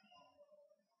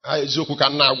 Ezeugo ka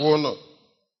na agwa unu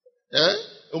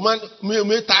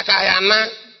metaka ya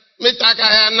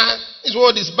na his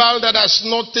word is bound that has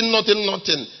nothing.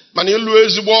 Man ilu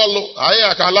ezigbo ọlụ anyị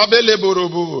aka alabele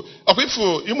borobo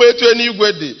ọkwifu ime etu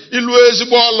enigwe dị ilu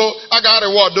ezigbo ọlụ a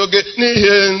ga-reward gị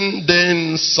n'ihe ndị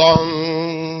nsọ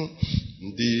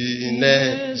ndị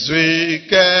na-ezu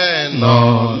ike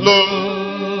n'ọlụ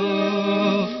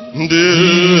ndị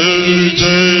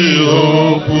ji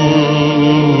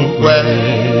okwukwe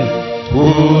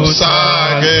kwusa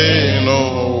gị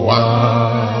n'ụwa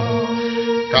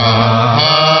ka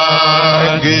ha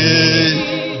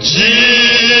ga-eji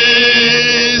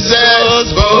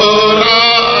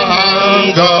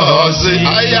Ngozi.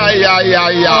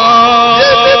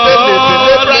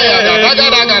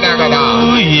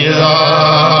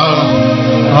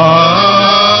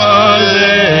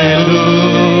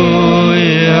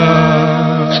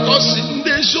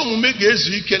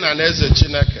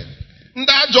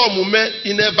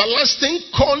 In everlasting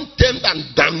contempt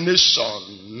and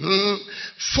damnation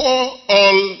for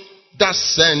all the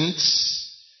saints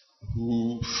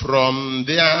who from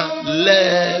their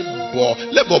labor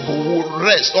will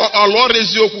rest or Lord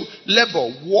Ezeugo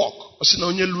labor work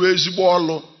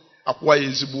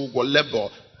labor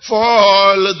for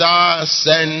all the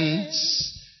saints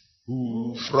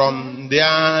who from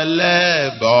their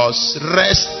labors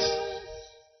rest,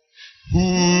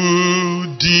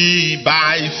 who did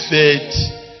by faith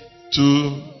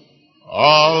to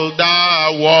all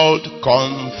the world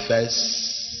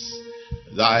confess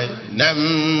thy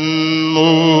name,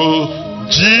 O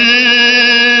Jesus,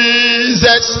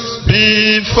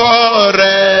 be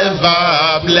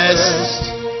forever blessed.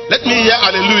 Let me hear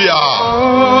hallelujah.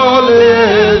 Hallelujah.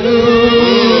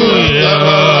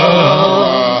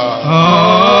 Hallelujah.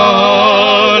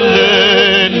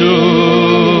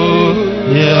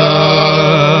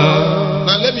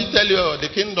 Now let me tell you the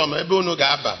kingdom.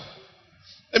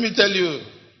 Let me tell you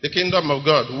the kingdom of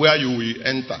God, where you will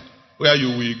enter, where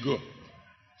you will go.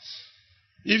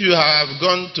 If you have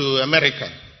gone to America,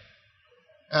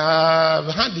 I've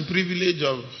had the privilege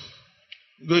of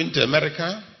going to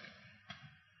America.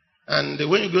 And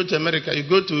when you go to America, you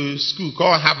go to school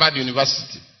called Harvard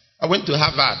University. I went to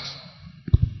Harvard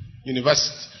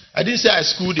University. I didn't say I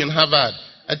schooled in Harvard.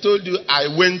 I told you I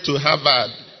went to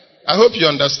Harvard. I hope you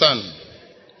understand.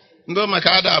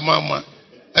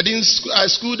 I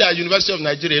schooled at University of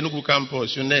Nigeria, Enugu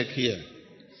campus, UNEC here.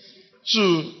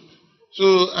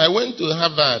 So I went to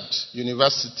Harvard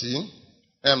University.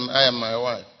 I am my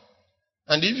wife.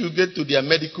 And if you get to their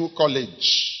medical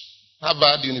college,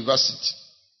 Harvard University,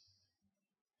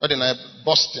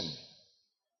 Boston,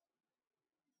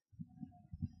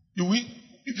 you will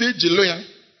be lawyer,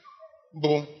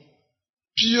 but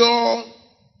pure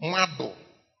marble.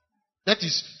 That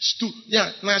is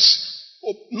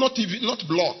not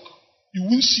block. You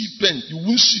won't see pen. You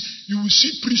will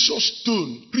see precious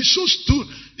stone. Precious stone.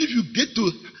 If you get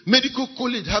to medical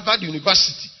college, Harvard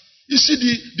University, you see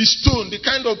the stone, the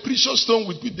kind of precious stone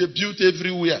with which they built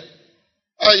everywhere.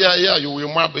 You will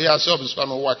marble.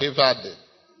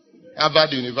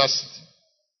 Harvard University.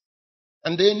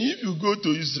 And then if you go to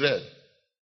Israel,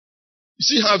 you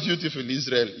see how beautiful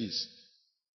Israel is.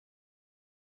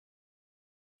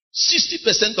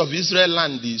 60% of Israel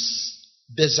land is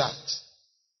desert.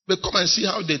 But come and see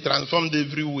how they transformed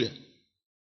everywhere.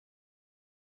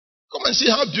 Come and see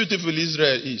how beautiful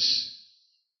Israel is.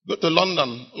 Go to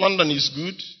London. London is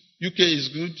good. UK is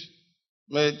good.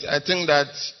 But I think that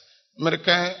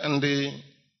America and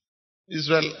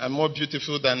Israel are more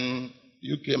beautiful than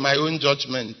UK. My own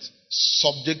judgment.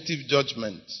 Subjective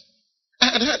judgment.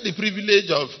 I had the privilege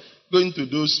of going to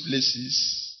those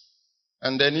places.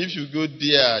 And then if you go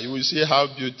there, you will see how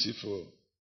beautiful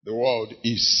the world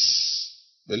is.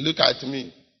 But look at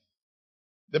me.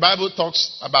 The Bible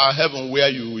talks about heaven where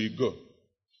you will go.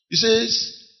 It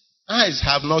says, eyes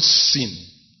have not seen,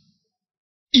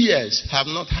 ears have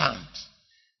not heard,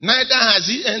 neither has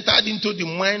it entered into the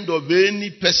mind of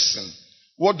any person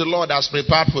what the Lord has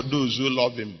prepared for those who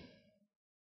love him.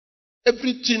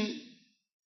 Everything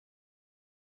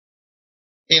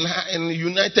in the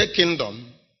United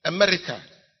Kingdom, America,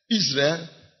 Israel,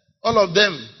 all of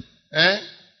them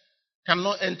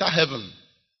cannot enter heaven.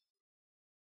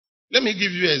 Let me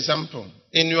give you an example.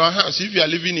 In your house, if you are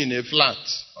living in a flat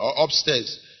or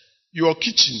upstairs, your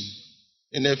kitchen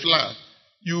in a flat,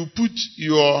 you put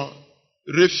your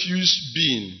refuse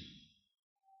bin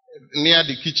near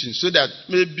the kitchen so that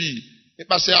maybe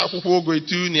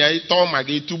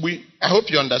I hope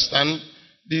you understand.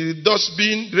 The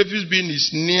dustbin, refuse bin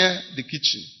is near the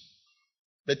kitchen,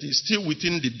 but it's still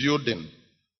within the building.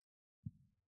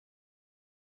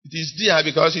 It is there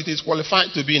because it is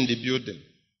qualified to be in the building.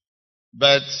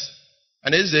 But,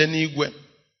 and there's anywhere.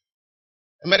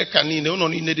 America, in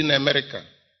America,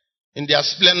 in their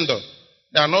splendor,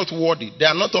 they are not worthy. They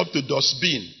are not up to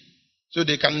dustbin. So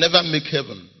they can never make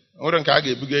heaven.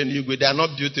 They are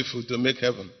not beautiful to make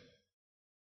heaven.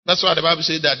 That's why the Bible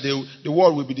says that the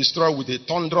world will be destroyed with a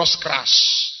thunderous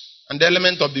crash. And the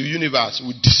element of the universe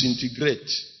will disintegrate.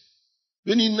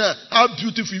 How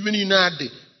beautiful when you know the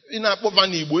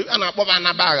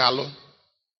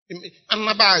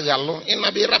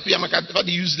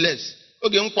useless.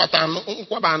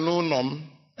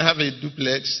 I have a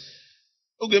duplex.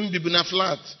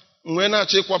 Flat. When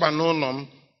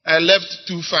I left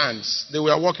 2 fans. They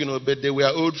were working, but they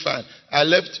were old fans. I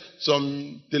left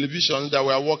some televisions that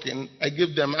were working. I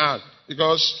gave them out.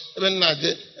 Because when I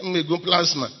go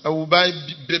plasma, I will buy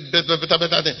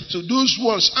better things. So those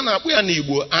ones,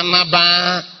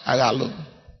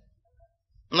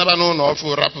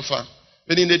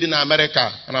 in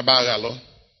America,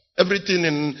 everything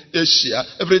in Asia,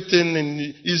 everything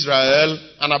in Israel,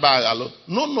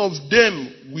 none of them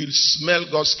will smell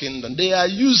God's kingdom. They are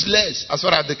useless as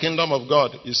far as the kingdom of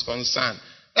God is concerned.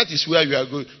 That is where you are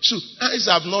going. So, eyes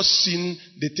have not seen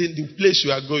the place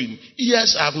you are going.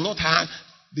 Ears have not heard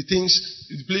the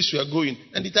place you are going.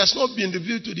 And it has not been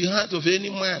revealed to the heart of any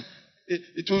man.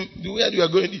 Where you are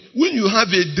going. When you have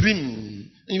a dream,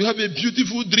 and you have a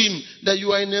beautiful dream that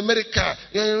you are in America,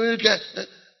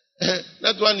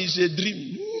 That one is a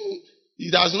dream.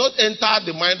 It has not entered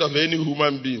the mind of any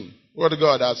human being. What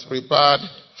God has prepared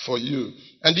for you.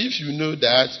 And if you know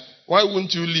that, why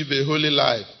won't you live a holy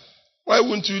life? Why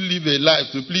won't you live a life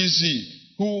to please Him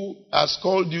who has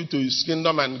called you to His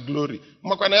kingdom and glory?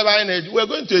 We're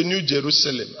going to a new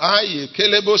Jerusalem.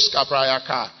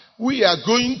 We are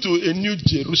going to a new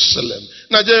Jerusalem.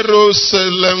 Na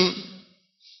Jerusalem.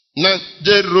 Na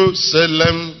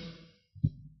Jerusalem.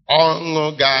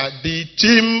 Ọṅụ ga-adị,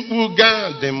 timkpu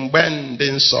ga-adị mgbe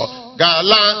ndị nsọ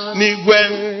ga-ala n'igwe.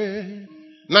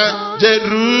 Na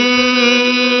Jerusalem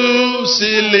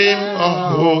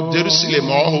ọhụụ, Jerusalem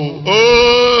ọhụụ.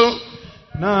 Oh,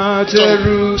 na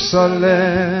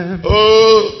Jerusalem,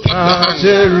 na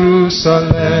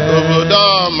Jerusalem, obodo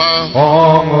ọma.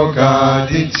 ọṅụ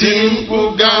ga-adị, Timkpu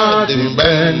ga-adị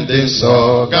mgbe ndị nsọ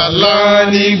ga-ala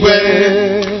n'igwe.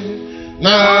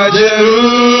 Na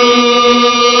Jerusalem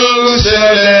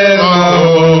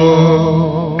ọhụụ.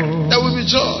 There will be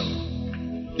joy.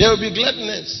 There will be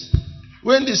gladness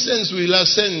when the saints will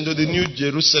ascend to the new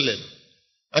Jerusalem.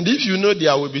 And if you know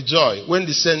there will be joy when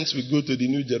the saints will go to the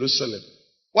new Jerusalem,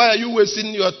 why are you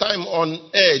wasting your time on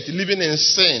earth living in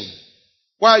sin?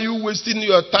 Why are you wasting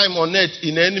your time on earth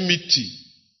in enmity?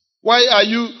 Why are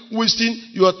you wasting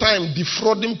your time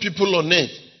defrauding people on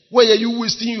earth? Why are you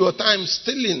wasting your time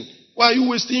stealing? Why are you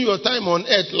wasting your time on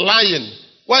earth lying?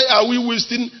 Why are we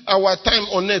wasting our time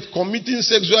on earth committing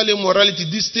sexual immorality,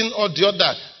 this thing or the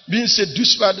other, being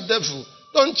seduced by the devil?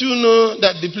 Don't you know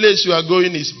that the place you are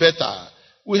going is better?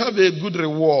 We have a good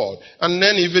reward. And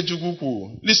then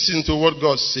listen to what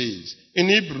God says. In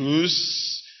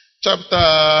Hebrews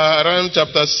around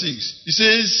chapter 6, he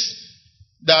says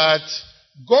that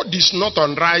God is not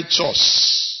unrighteous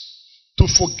to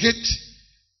forget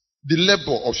the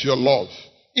labor of your love,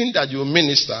 in that you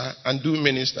minister and do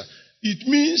minister. It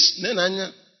means,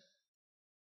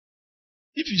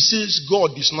 if he says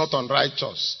God is not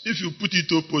unrighteous, if you put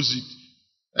it opposite,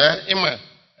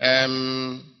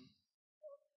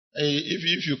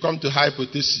 if you come to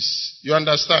hypothesis, you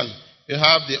understand? You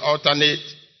have the alternate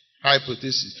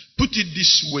hypothesis. Put it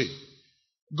this way.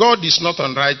 God is not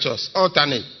unrighteous.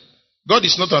 Alternate. God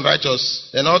is not unrighteous.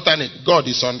 Then alternate. God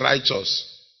is unrighteous.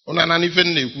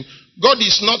 God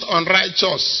is not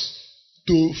unrighteous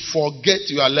to forget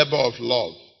your labor of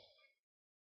love.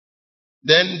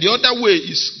 Then the other way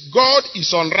is God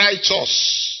is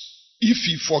unrighteous if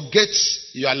He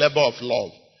forgets your labor of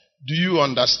love. Do you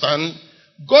understand?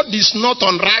 God is not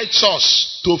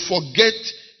unrighteous to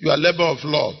forget your labor of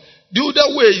love. The other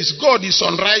way is God is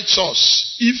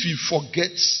unrighteous if He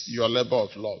forgets your labor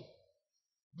of love.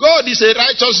 God is a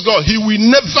righteous God. He will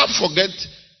never forget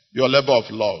your labor of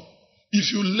love.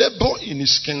 If you labor in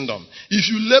His kingdom, if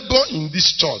you labor in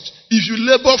this church, if you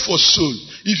labor for soul,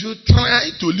 if you try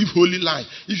to live holy life,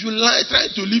 if you try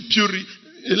to live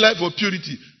a life of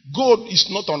purity, God is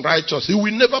not unrighteous. He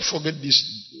will never forget this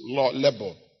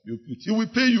labor you put. He will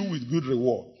pay you with good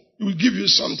reward. He will give you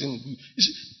something good. You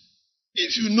see,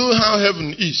 if you know how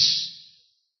heaven is,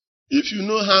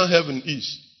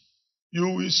 you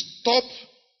will stop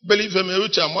believing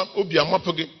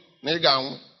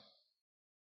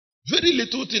very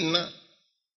little thing now.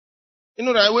 You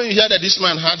know that when you hear that this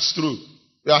man had stroke,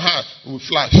 your heart will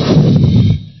flash.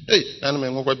 Hey, I'm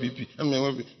BP.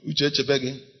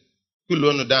 Cool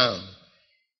on down.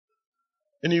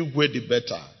 Anyway, the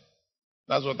better.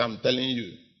 That's what I'm telling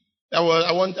you. I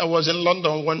was in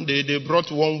London one day. They brought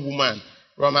one woman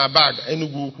from her bag.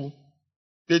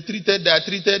 They treated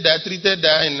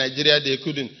her in Nigeria. They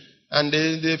couldn't. And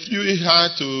they flew her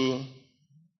to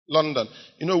London.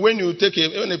 You know, when a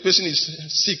person is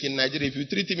sick in Nigeria, if you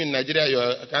treat him in Nigeria, you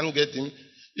can't get him.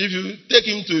 If you take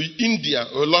him to India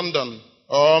or London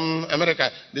or America,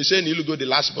 they say he'll go the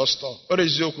last bus stop. So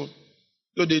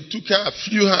they took her,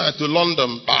 flew her to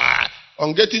London.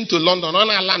 On getting to London, on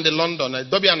I land in London, I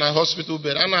be on a hospital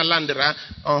bed. On I land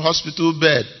on hospital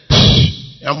bed.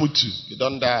 You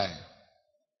don't die.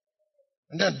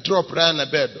 And then drop right in the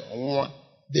bed.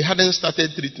 They hadn't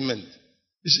started treatment.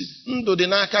 You see, ndo de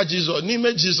n'aka Jesus,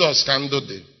 n'ime Jesus ka ndo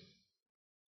de.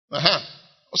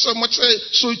 So much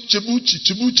so chebuche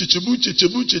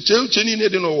niile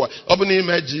dị n'ụwa. Ọ bụ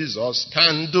n'ime Jesus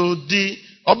ka ndo dị.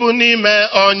 Ọ bụ n'ime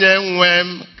onye nwe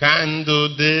m ka ndo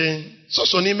dị.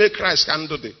 So n'ime Christ ka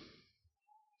ndo dị.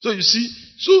 So you see,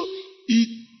 it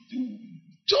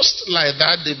just like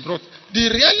that they brought. The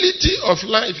reality of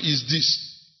life is this: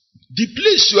 the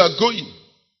place you are going,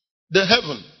 the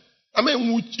heaven. The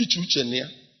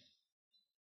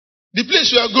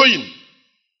place you are going,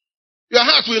 your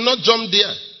heart will not jump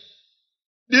there.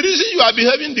 The reason you are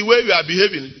behaving the way you are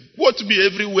behaving, what be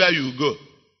everywhere you go.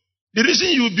 The reason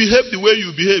you behave the way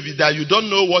you behave is that you don't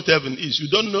know what heaven is. You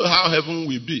don't know how heaven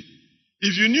will be.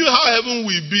 If you knew how heaven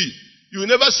will be, you will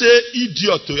never say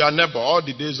idiot to your neighbor all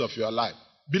the days of your life.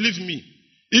 Believe me.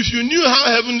 If you knew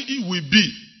how heaven will be,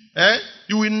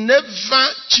 you will never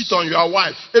cheat on your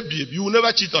wife. You will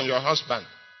never cheat on your husband.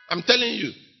 I'm telling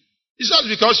you. It's just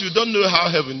because you don't know how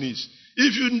heaven is.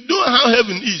 If you know how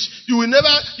heaven is, you will never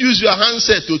use your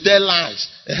handset to tell lies.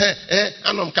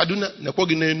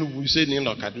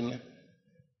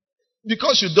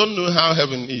 Because you don't know how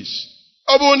heaven is.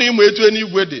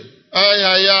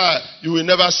 You will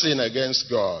never sin against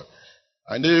God.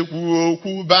 And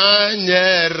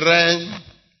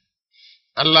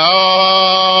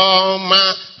Alama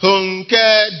hunke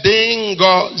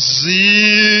dingo zi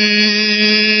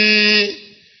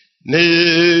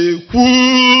nekwu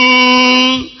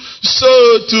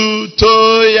so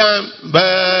tuto ya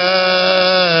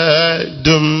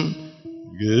badum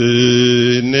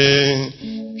gene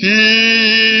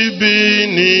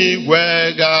kibini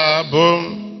wegabum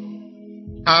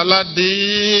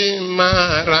aladi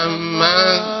marama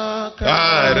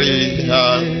kariha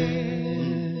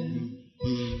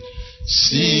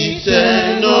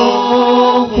site no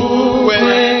kwe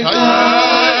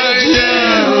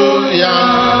kajiru ya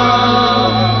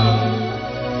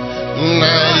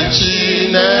na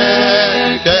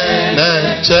chineke na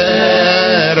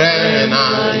chere na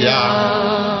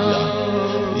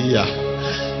ya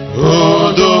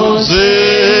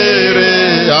odozere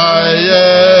aye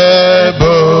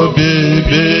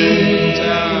bobibi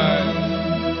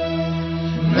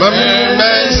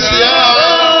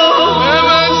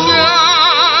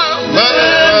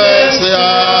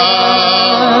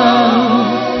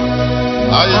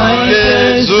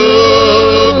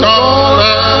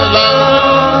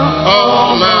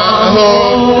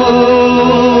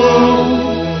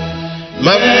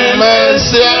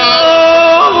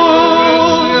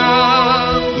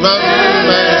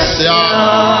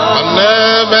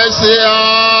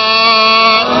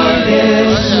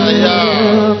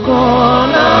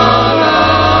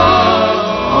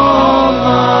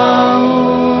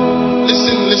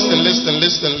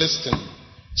Listen.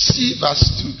 See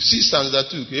verse 2. See stanza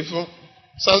 2.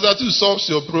 Stanza 2 solves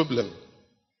your problem.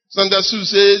 Stanza 2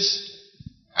 says,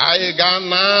 I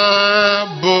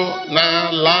gana bo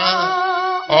na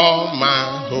la o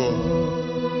ma ho.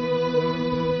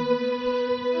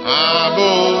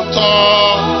 Abo to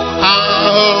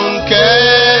ahon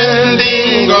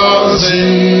kendingozi.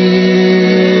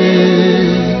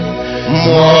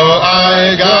 Mo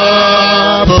I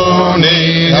ga bo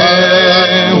ni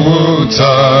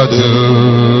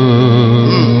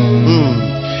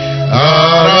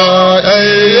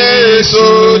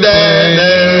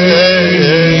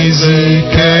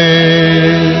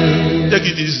Take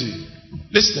it easy.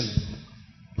 Listen.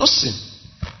 Listen.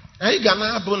 I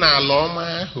gana abu na aloma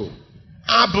ahụ.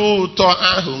 Abụ ụtọ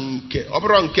ahụ nke ọ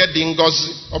bụrụ nke dị ngọzi.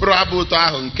 Ọ bụrụ abụ ụtọ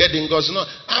ahụ nke dị ngọzi. No,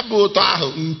 abụ ụtọ ahụ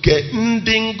nke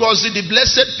ndị ngọzi, the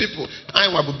blessed people.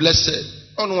 Anyị nwa bụ blessed.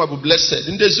 Ọnụ nwa bụ blessed.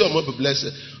 Ndị ezi ọmụ bụ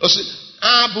blessed.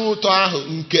 Abụ ụtọ ahụ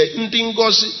nke ndị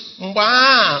ngọzi mgbe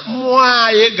mmụọ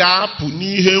anyị ga-apụ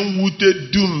n'ihe mwute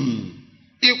dum,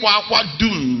 ịkwa akwa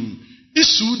dum,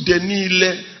 isu ude niile,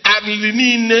 arịrị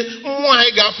niile, mmụọ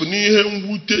anyị ga-apụ n'ihe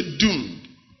mwute dum.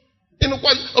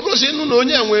 Ọ bụrụ sị ịnụ na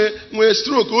onye nwee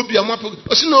stroke obi amapụ,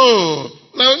 ọ sị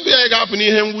na ndị anyị ga-apụ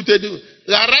n'ihe mwute dum,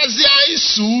 gharazie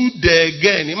isu ude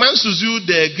again, ịma nsuzi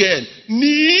ude again,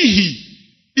 n'ihi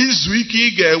izu ike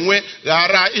ị ga-enwe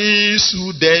ghara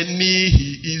isu de n'ihi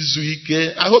izu ike.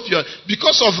 I hope you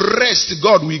because of rest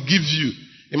God will give you.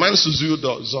 Iman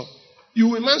suzudo zo.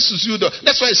 You iman suzudo.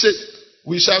 That's why I said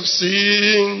we shall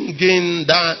sing in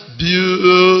that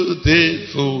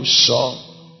beautiful song.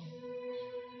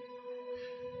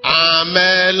 A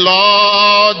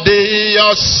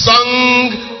melodious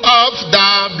song of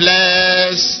the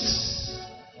blessed.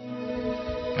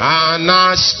 And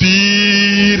our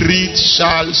spirit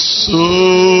shall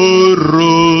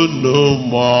sorrow no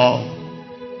more.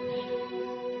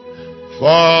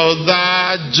 For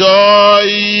the joy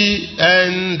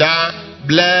and the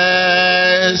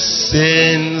blessings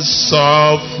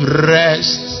of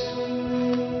rest.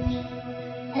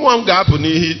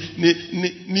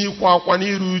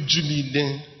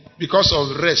 Because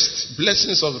of rest,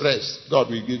 blessings of rest, God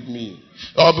will give me.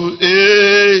 Obu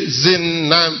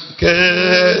ezinam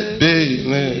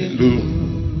kebenelu.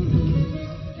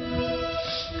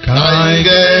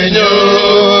 Kaigenyo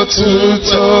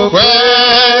tuto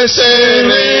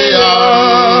kwesereya.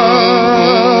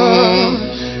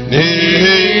 Ni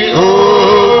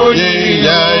oyi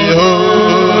ya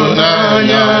na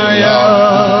ya.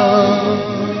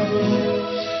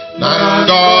 Na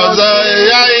God's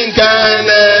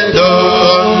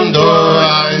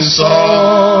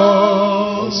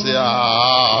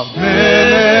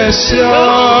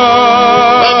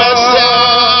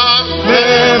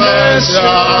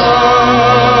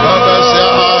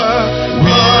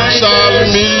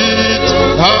meet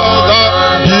other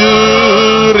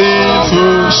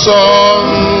beautiful song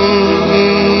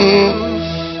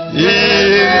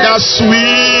in the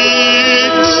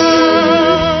sweet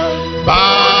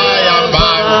by and by,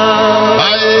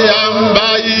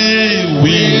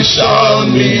 we shall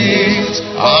meet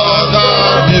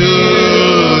other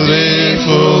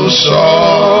beautiful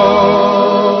song.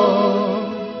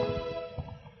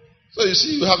 So you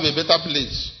see, you have a better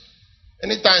place.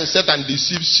 Anytime Satan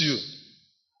deceives you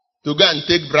to go and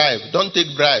take bribe, don't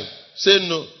take bribe. Say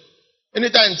no.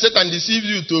 Anytime Satan deceives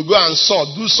you to go and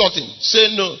do sorting, say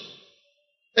no.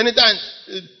 Anytime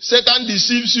Satan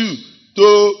deceives you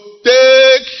to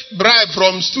take bribe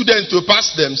from students to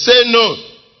pass them, say no.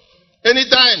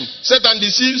 Anytime Satan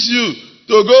deceives you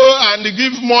to go and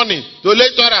give money to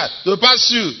lecturer to pass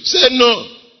you, say no.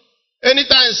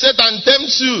 Anytime Satan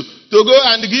tempts you to go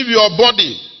and give your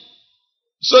body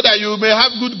so that you may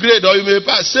have good grade or you may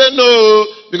pass, say no,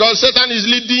 because Satan is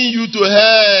leading you to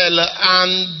hell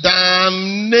and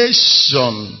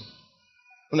damnation.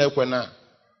 And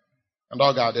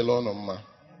all God alone.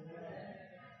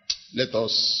 Let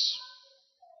us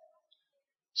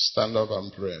stand up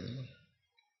and pray.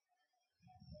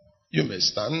 You may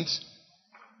stand.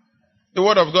 The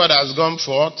word of God has gone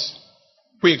forth,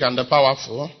 quick and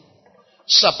powerful,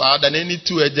 sharper than any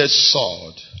two-edged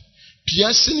sword,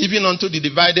 piercing even unto the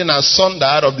dividing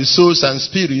asunder of the souls and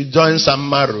spirit, joints and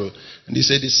marrow. And he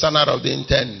said, the discerner of the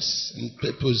intents and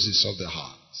purposes of the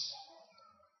heart.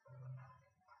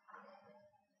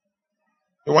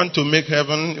 You want to make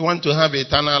heaven, you want to have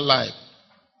eternal life.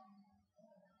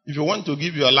 If you want to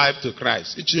give your life to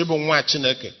Christ, it's even one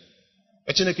Chineke.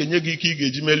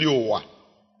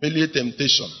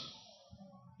 Temptation.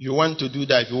 You want to do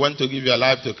that, if you want to give your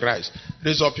life to Christ,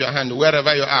 raise up your hand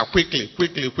wherever you are, quickly.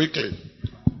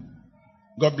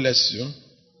 God bless you.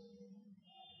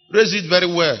 Raise it very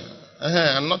well.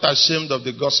 I'm not ashamed of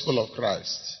the gospel of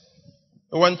Christ.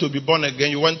 You want to be born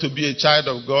again, you want to be a child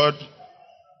of God,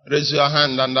 raise your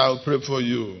hand and I'll pray for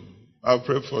you. I'll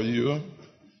pray for you.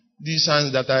 These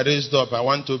hands that I raised up, I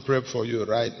want to pray for you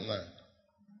right now.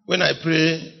 When I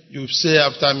pray, you say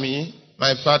after me,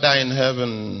 my Father in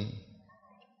heaven,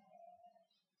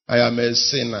 I am a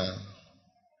sinner.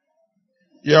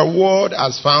 Your word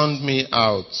has found me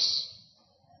out.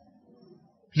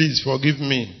 Please forgive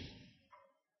me.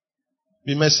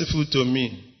 Be merciful to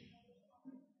me.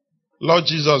 Lord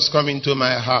Jesus, come into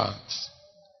my heart.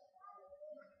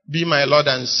 Be my Lord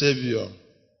and Savior.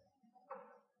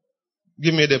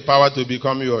 Give me the power to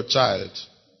become your child.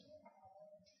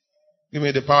 Give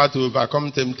me the power to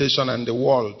overcome temptation and the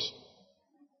world.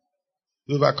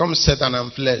 To overcome Satan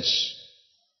and flesh.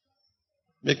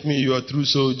 Make me your true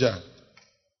soldier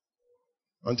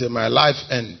until my life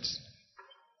ends.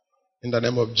 In the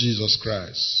name of Jesus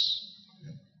Christ.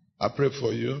 I pray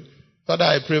for you. Father,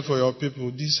 I pray for your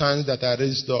people. These hands that are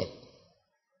raised up.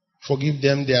 Forgive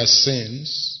them their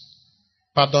sins.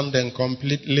 Pardon them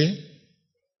completely.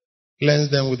 Cleanse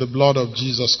them with the blood of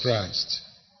Jesus Christ.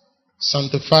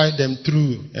 Sanctify them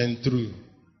through and through.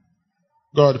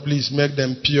 God, please make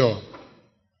them pure,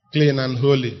 clean and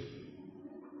holy.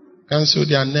 Cancel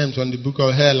their names on the book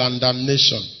of hell and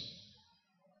damnation.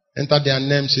 Enter their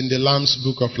names in the Lamb's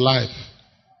book of life.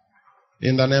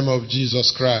 In the name of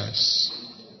Jesus Christ.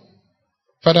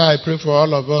 Father, I pray for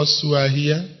all of us who are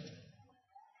here.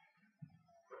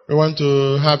 We want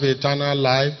to have eternal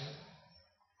life.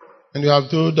 And you have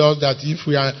told us that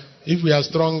if we are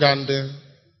strong and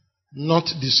not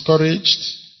discouraged,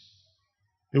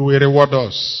 you will reward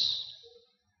us.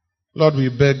 Lord, we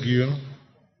beg you,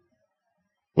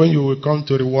 when you will come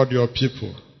to reward your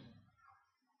people,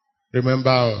 remember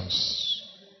us.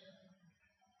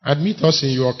 Admit us in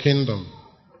your kingdom.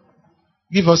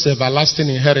 Give us everlasting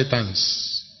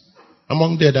inheritance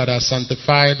among them that are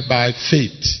sanctified by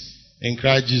faith in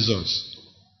Christ Jesus.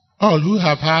 All who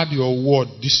have heard your word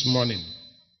this morning,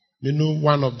 may no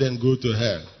one of them go to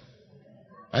hell.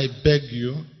 I beg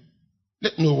you,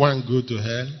 let no one go to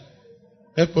hell.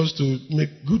 Help us to make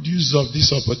good use of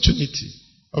this opportunity,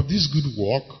 of this good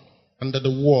work under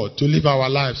the word, to live our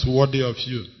lives worthy of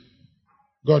you.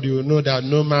 God, you know that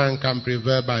no man can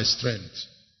prevail by strength.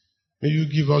 May you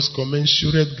give us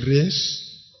commensurate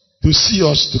grace to see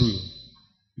us through.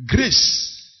 Grace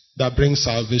that brings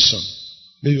salvation.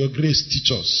 May your grace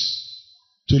teach us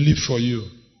to live for you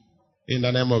in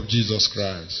the name of Jesus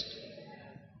Christ.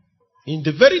 In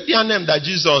the very dear name that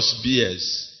Jesus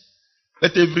bears,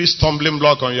 let every stumbling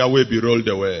block on your way be rolled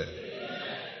away.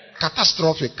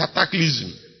 Catastrophe,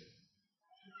 cataclysm.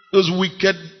 Those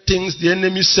wicked things the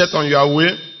enemy set on your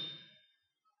way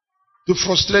to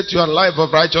frustrate your life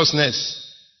of righteousness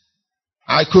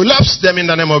I collapse them in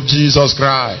the name of Jesus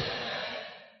Christ.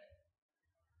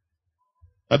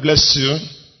 I bless you.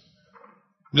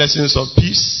 Blessings of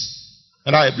peace.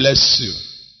 And I bless you.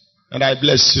 And I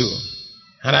bless you.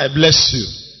 And I bless you.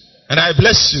 And I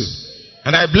bless you.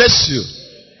 And I bless you.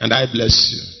 And I bless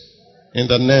you. In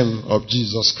the name of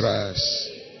Jesus Christ.